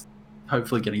 and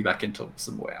hopefully getting back into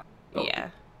some WoW.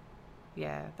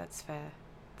 Yeah, that's fair.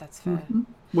 That's fair. Mm-hmm.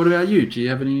 What about you? Do you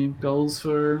have any goals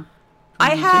for?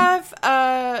 I have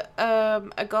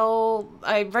a goal.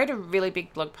 I wrote a really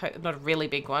big blog post, not a really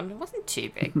big one. It wasn't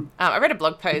too big. I read a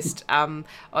blog post on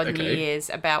New Year's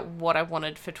about what I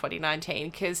wanted for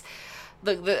 2019 because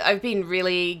I've been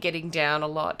really getting down a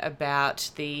lot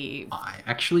about the. I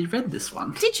actually read this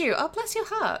one. Did you? Oh, bless your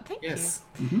heart. Thank you.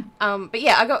 Mm-hmm. But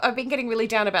yeah, I've been getting really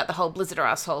down about the whole Blizzard are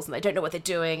assholes and they don't know what they're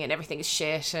doing and everything is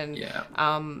shit and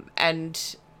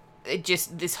and it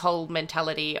just this whole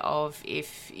mentality of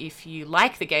if you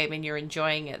like the game and you're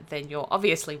enjoying it, then you're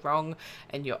obviously wrong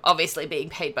and you're obviously being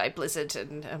paid by Blizzard.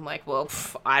 And I'm like, well,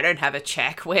 I don't have a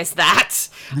check. Where's that?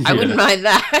 I wouldn't mind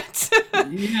that.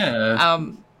 Yeah.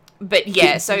 But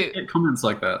yeah, so get comments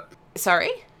like that.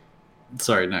 Sorry,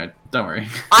 no, don't worry.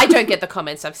 I don't get the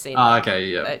comments. I've seen. Okay,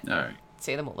 yeah, no.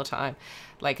 See them all the time.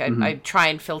 Like I try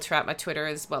and filter out my Twitter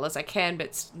as well as I can,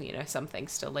 but some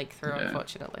things still leak through,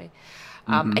 unfortunately.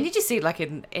 And you just see like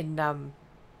in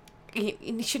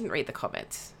you shouldn't read the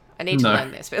comments. I need to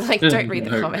learn this, but like don't read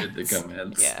the comments. Read the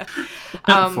comments.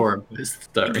 Yeah. Forum posts,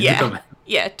 don't read the comments.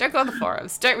 Yeah, don't go on the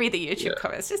forums. Don't read the YouTube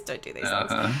comments. Just don't do these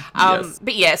things. Yes.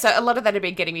 But yeah, so a lot of that had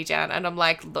been getting me down, and I'm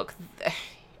like, look,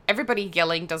 everybody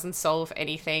yelling doesn't solve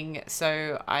anything,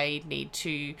 so I need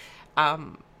to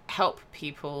help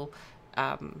people,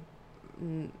 by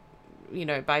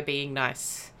being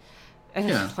nice.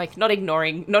 Like not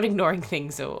ignoring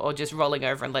things or just rolling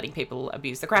over and letting people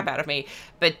abuse the crap out of me,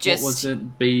 but just what was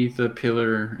it? Be the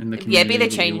pillar in the community. Yeah, be the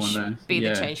change.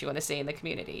 The change you want to see in the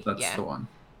community. That's the one.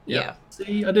 Yep. Yeah.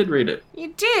 See, I did read it.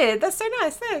 You did. That's so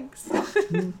nice. Thanks.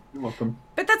 You're welcome.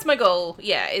 But that's my goal.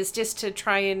 Yeah, is just to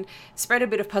try and spread a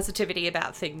bit of positivity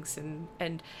about things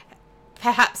and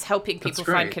perhaps helping people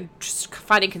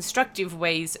finding constructive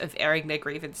ways of airing their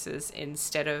grievances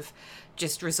instead of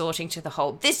just resorting to the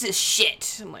whole "this is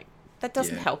shit." I'm like, that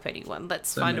doesn't help anyone.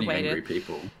 Let's find a way angry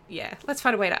people. Yeah, let's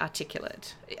find a way to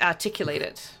articulate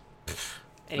it.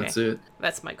 Anyway, that's it.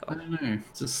 That's my goal. I don't know.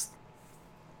 Just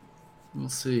we'll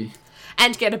see.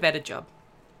 And get a better job.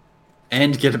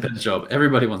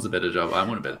 Everybody wants a better job. I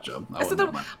want a better job. I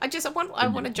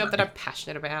want a job that I'm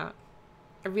passionate about.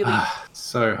 I really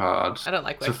so hard. I don't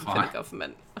like working for the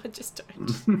government. I just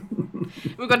don't.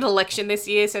 We've got an election this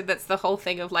year, so that's the whole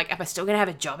thing of like, am I still going to have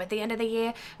a job at the end of the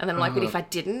year? And then I'm like, but if I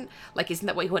didn't, like, isn't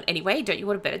that what you want anyway? Don't you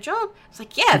want a better job? It's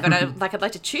like, yeah, but I'd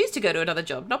like to choose to go to another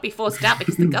job, not be forced out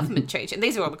because the government changed. And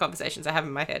these are all the conversations I have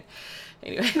in my head.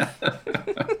 Anyway.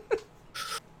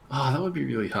 That would be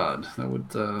really hard. That would.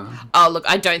 Oh, look,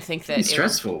 I don't think that. It's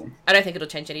stressful. I don't think it'll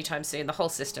change anytime soon. The whole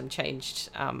system changed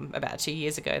about 2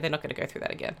 years ago. They're not going to go through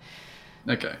that again.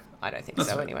 Okay. I don't think so.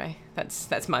 Fair. Anyway,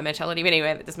 that's my mentality.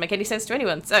 Anyway, that doesn't make any sense to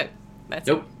anyone. So that's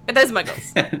nope. But those are my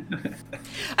goals.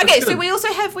 Okay, so we also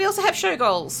have show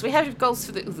goals. We have goals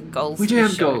for the goals. We do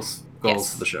have goals. Goals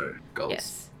Yes. for the show. Goals.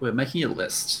 Yes. We're making a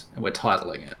list and we're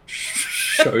titling it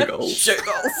Show Goals. Show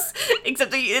goals.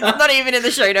 Except it's not even in the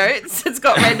show notes. It's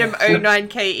got random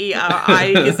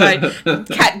 09KERI because I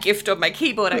cat gift on my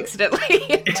keyboard accidentally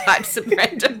and typed some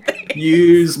random thing.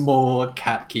 Use more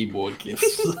cat keyboard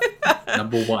gifts.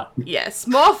 Number 1. Yes,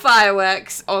 more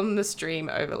fireworks on the stream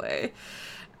overlay.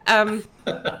 Yeah,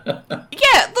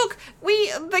 look,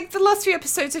 we like the last few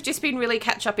episodes have just been really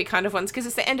catch-uppy kind of ones because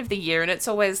it's the end of the year and it's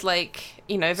always like,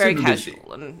 very casual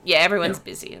busy. And everyone's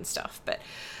busy and stuff. But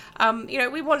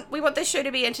we want this show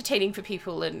to be entertaining for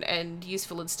people and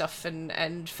useful and stuff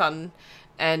and fun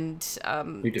and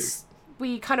we do.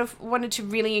 We kind of wanted to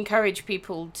really encourage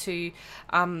people to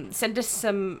send us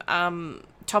some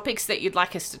topics that you'd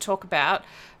like us to talk about,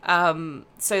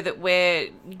 so that we're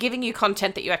giving you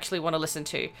content that you actually want to listen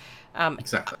to.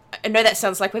 Exactly. I know that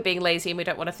sounds like we're being lazy and we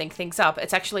don't want to think things up.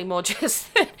 It's actually more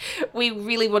just that we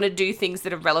really want to do things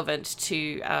that are relevant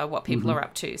to what people are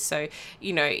up to. So,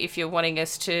 you know, if you're wanting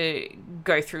us to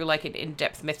go through like an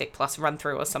in-depth Mythic Plus run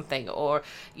through or something, or,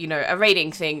 you know, a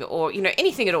rating thing, or, you know,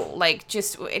 anything at all, like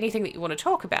just anything that you want to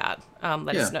talk about,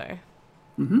 let us know.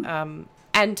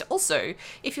 And also,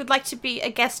 if you'd like to be a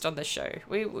guest on the show,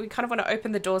 we kind of want to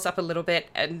open the doors up a little bit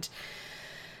and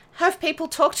have people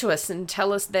talk to us and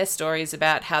tell us their stories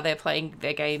about how they're playing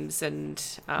their games and,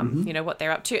 you know, what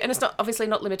they're up to. And it's not obviously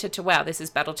not limited to WoW. This is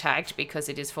battle tagged because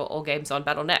it is for all games on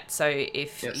Battle.net. So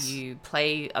if you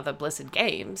play other Blizzard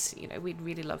games, you know, we'd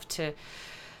really love to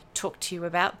talk to you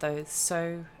about those.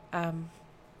 So,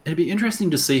 it'd be interesting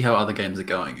to see how other games are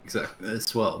going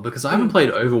as well, because I haven't played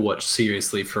Overwatch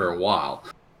seriously for a while.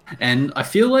 And I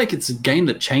feel like it's a game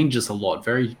that changes a lot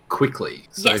very quickly.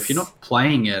 So if you're not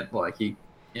playing it, like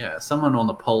someone on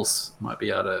the pulse might be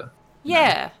able to.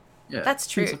 Yeah, that's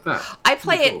true. Like that. I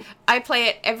play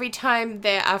it every time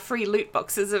there are free loot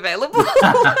boxes available.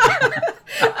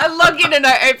 I log in and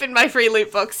I open my free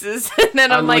loot boxes, and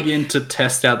then I'm like, log in to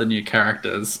test out the new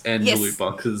characters and the loot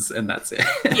boxes, and that's it.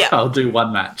 Yeah, I'll do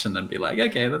one match and then be like,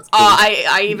 okay, that's. Cool.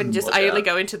 I only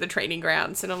go into the training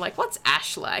grounds, and I'm like, what's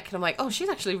Ash like? And I'm like, oh, she's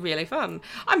actually really fun.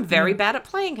 I'm very bad at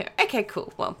playing her. Okay,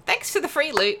 cool. Well, thanks for the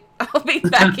free loot. I'll be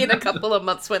back in a couple of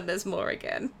months when there's more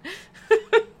again.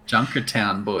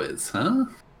 Junkertown boys, huh?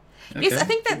 Okay. Yes, I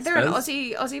think that they're an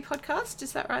Aussie podcast.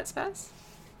 Is that right, Spaz?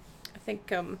 I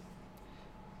think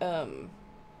I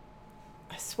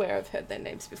swear I've heard their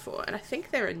names before, and I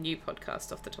think they're a new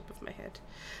podcast off the top of my head,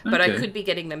 but I could be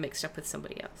getting them mixed up with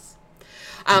somebody else.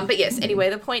 But yes, anyway,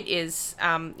 the point is,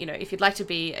 you know, if you'd like to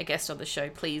be a guest on the show,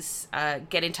 please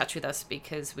get in touch with us,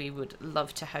 because we would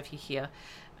love to have you here,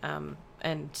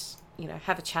 and, you know,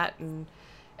 have a chat. And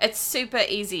it's super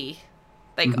easy.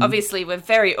 Like, obviously, we're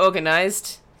very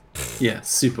organized. Yeah,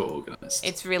 super organized.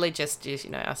 It's really just, you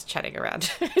know, us chatting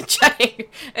around, chatting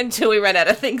until we run out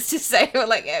of things to say. We're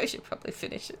like, yeah, we should probably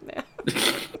finish it now.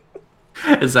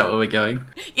 Is that where we're going?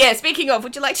 Yeah. Speaking of,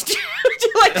 would you like to do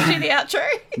the outro?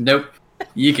 Nope.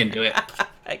 You can do it.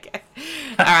 Okay.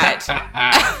 All right.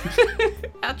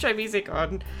 Outro music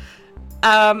on.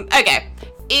 Okay.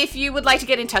 If you would like to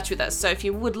get in touch with us, so if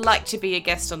you would like to be a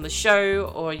guest on the show,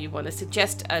 or you want to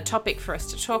suggest a topic for us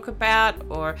to talk about,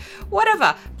 or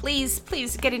whatever, please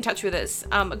get in touch with us.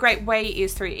 A great way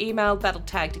is through email,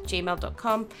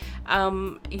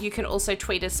 battletagged@gmail.com. You can also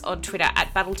tweet us on Twitter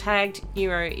 @battletagged.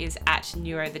 Neuro is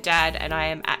 @NeuroTheDad, and I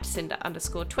am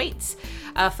 @Cinder_tweets.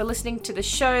 For listening to the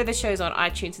show's on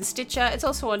iTunes and Stitcher. It's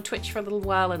also on Twitch for a little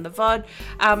while in the VOD,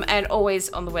 and always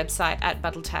on the website at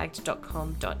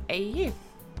battletagged.com.au.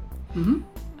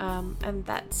 And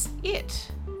that's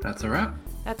it. That's a wrap.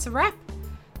 That's a wrap.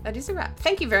 That is a wrap.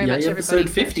 Thank you very much, everybody. Episode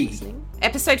 50.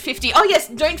 Episode 50. Oh, yes,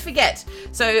 don't forget.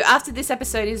 So after this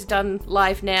episode is done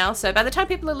live now, so by the time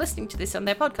people are listening to this on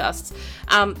their podcasts,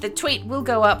 the tweet will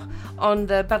go up on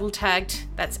the Battletagged,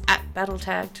 that's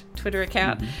 @Battletagged Twitter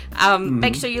account.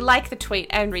 Make sure you like the tweet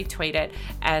and retweet it,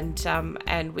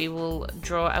 and we will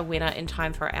draw a winner in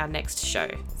time for our next show.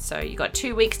 So you got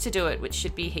 2 weeks to do it, which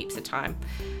should be heaps of time.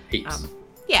 Heaps.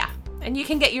 Yeah, and you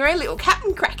can get your own little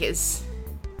Captain Crackers.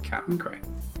 Captain Crack.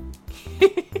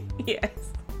 Yes.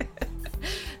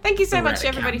 Thank you so much,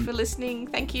 everybody, for listening.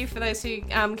 Thank you for those who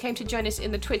came to join us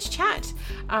in the Twitch chat.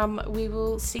 We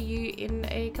will see you in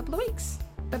a couple of weeks.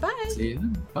 Bye-bye. See you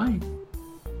then. Bye.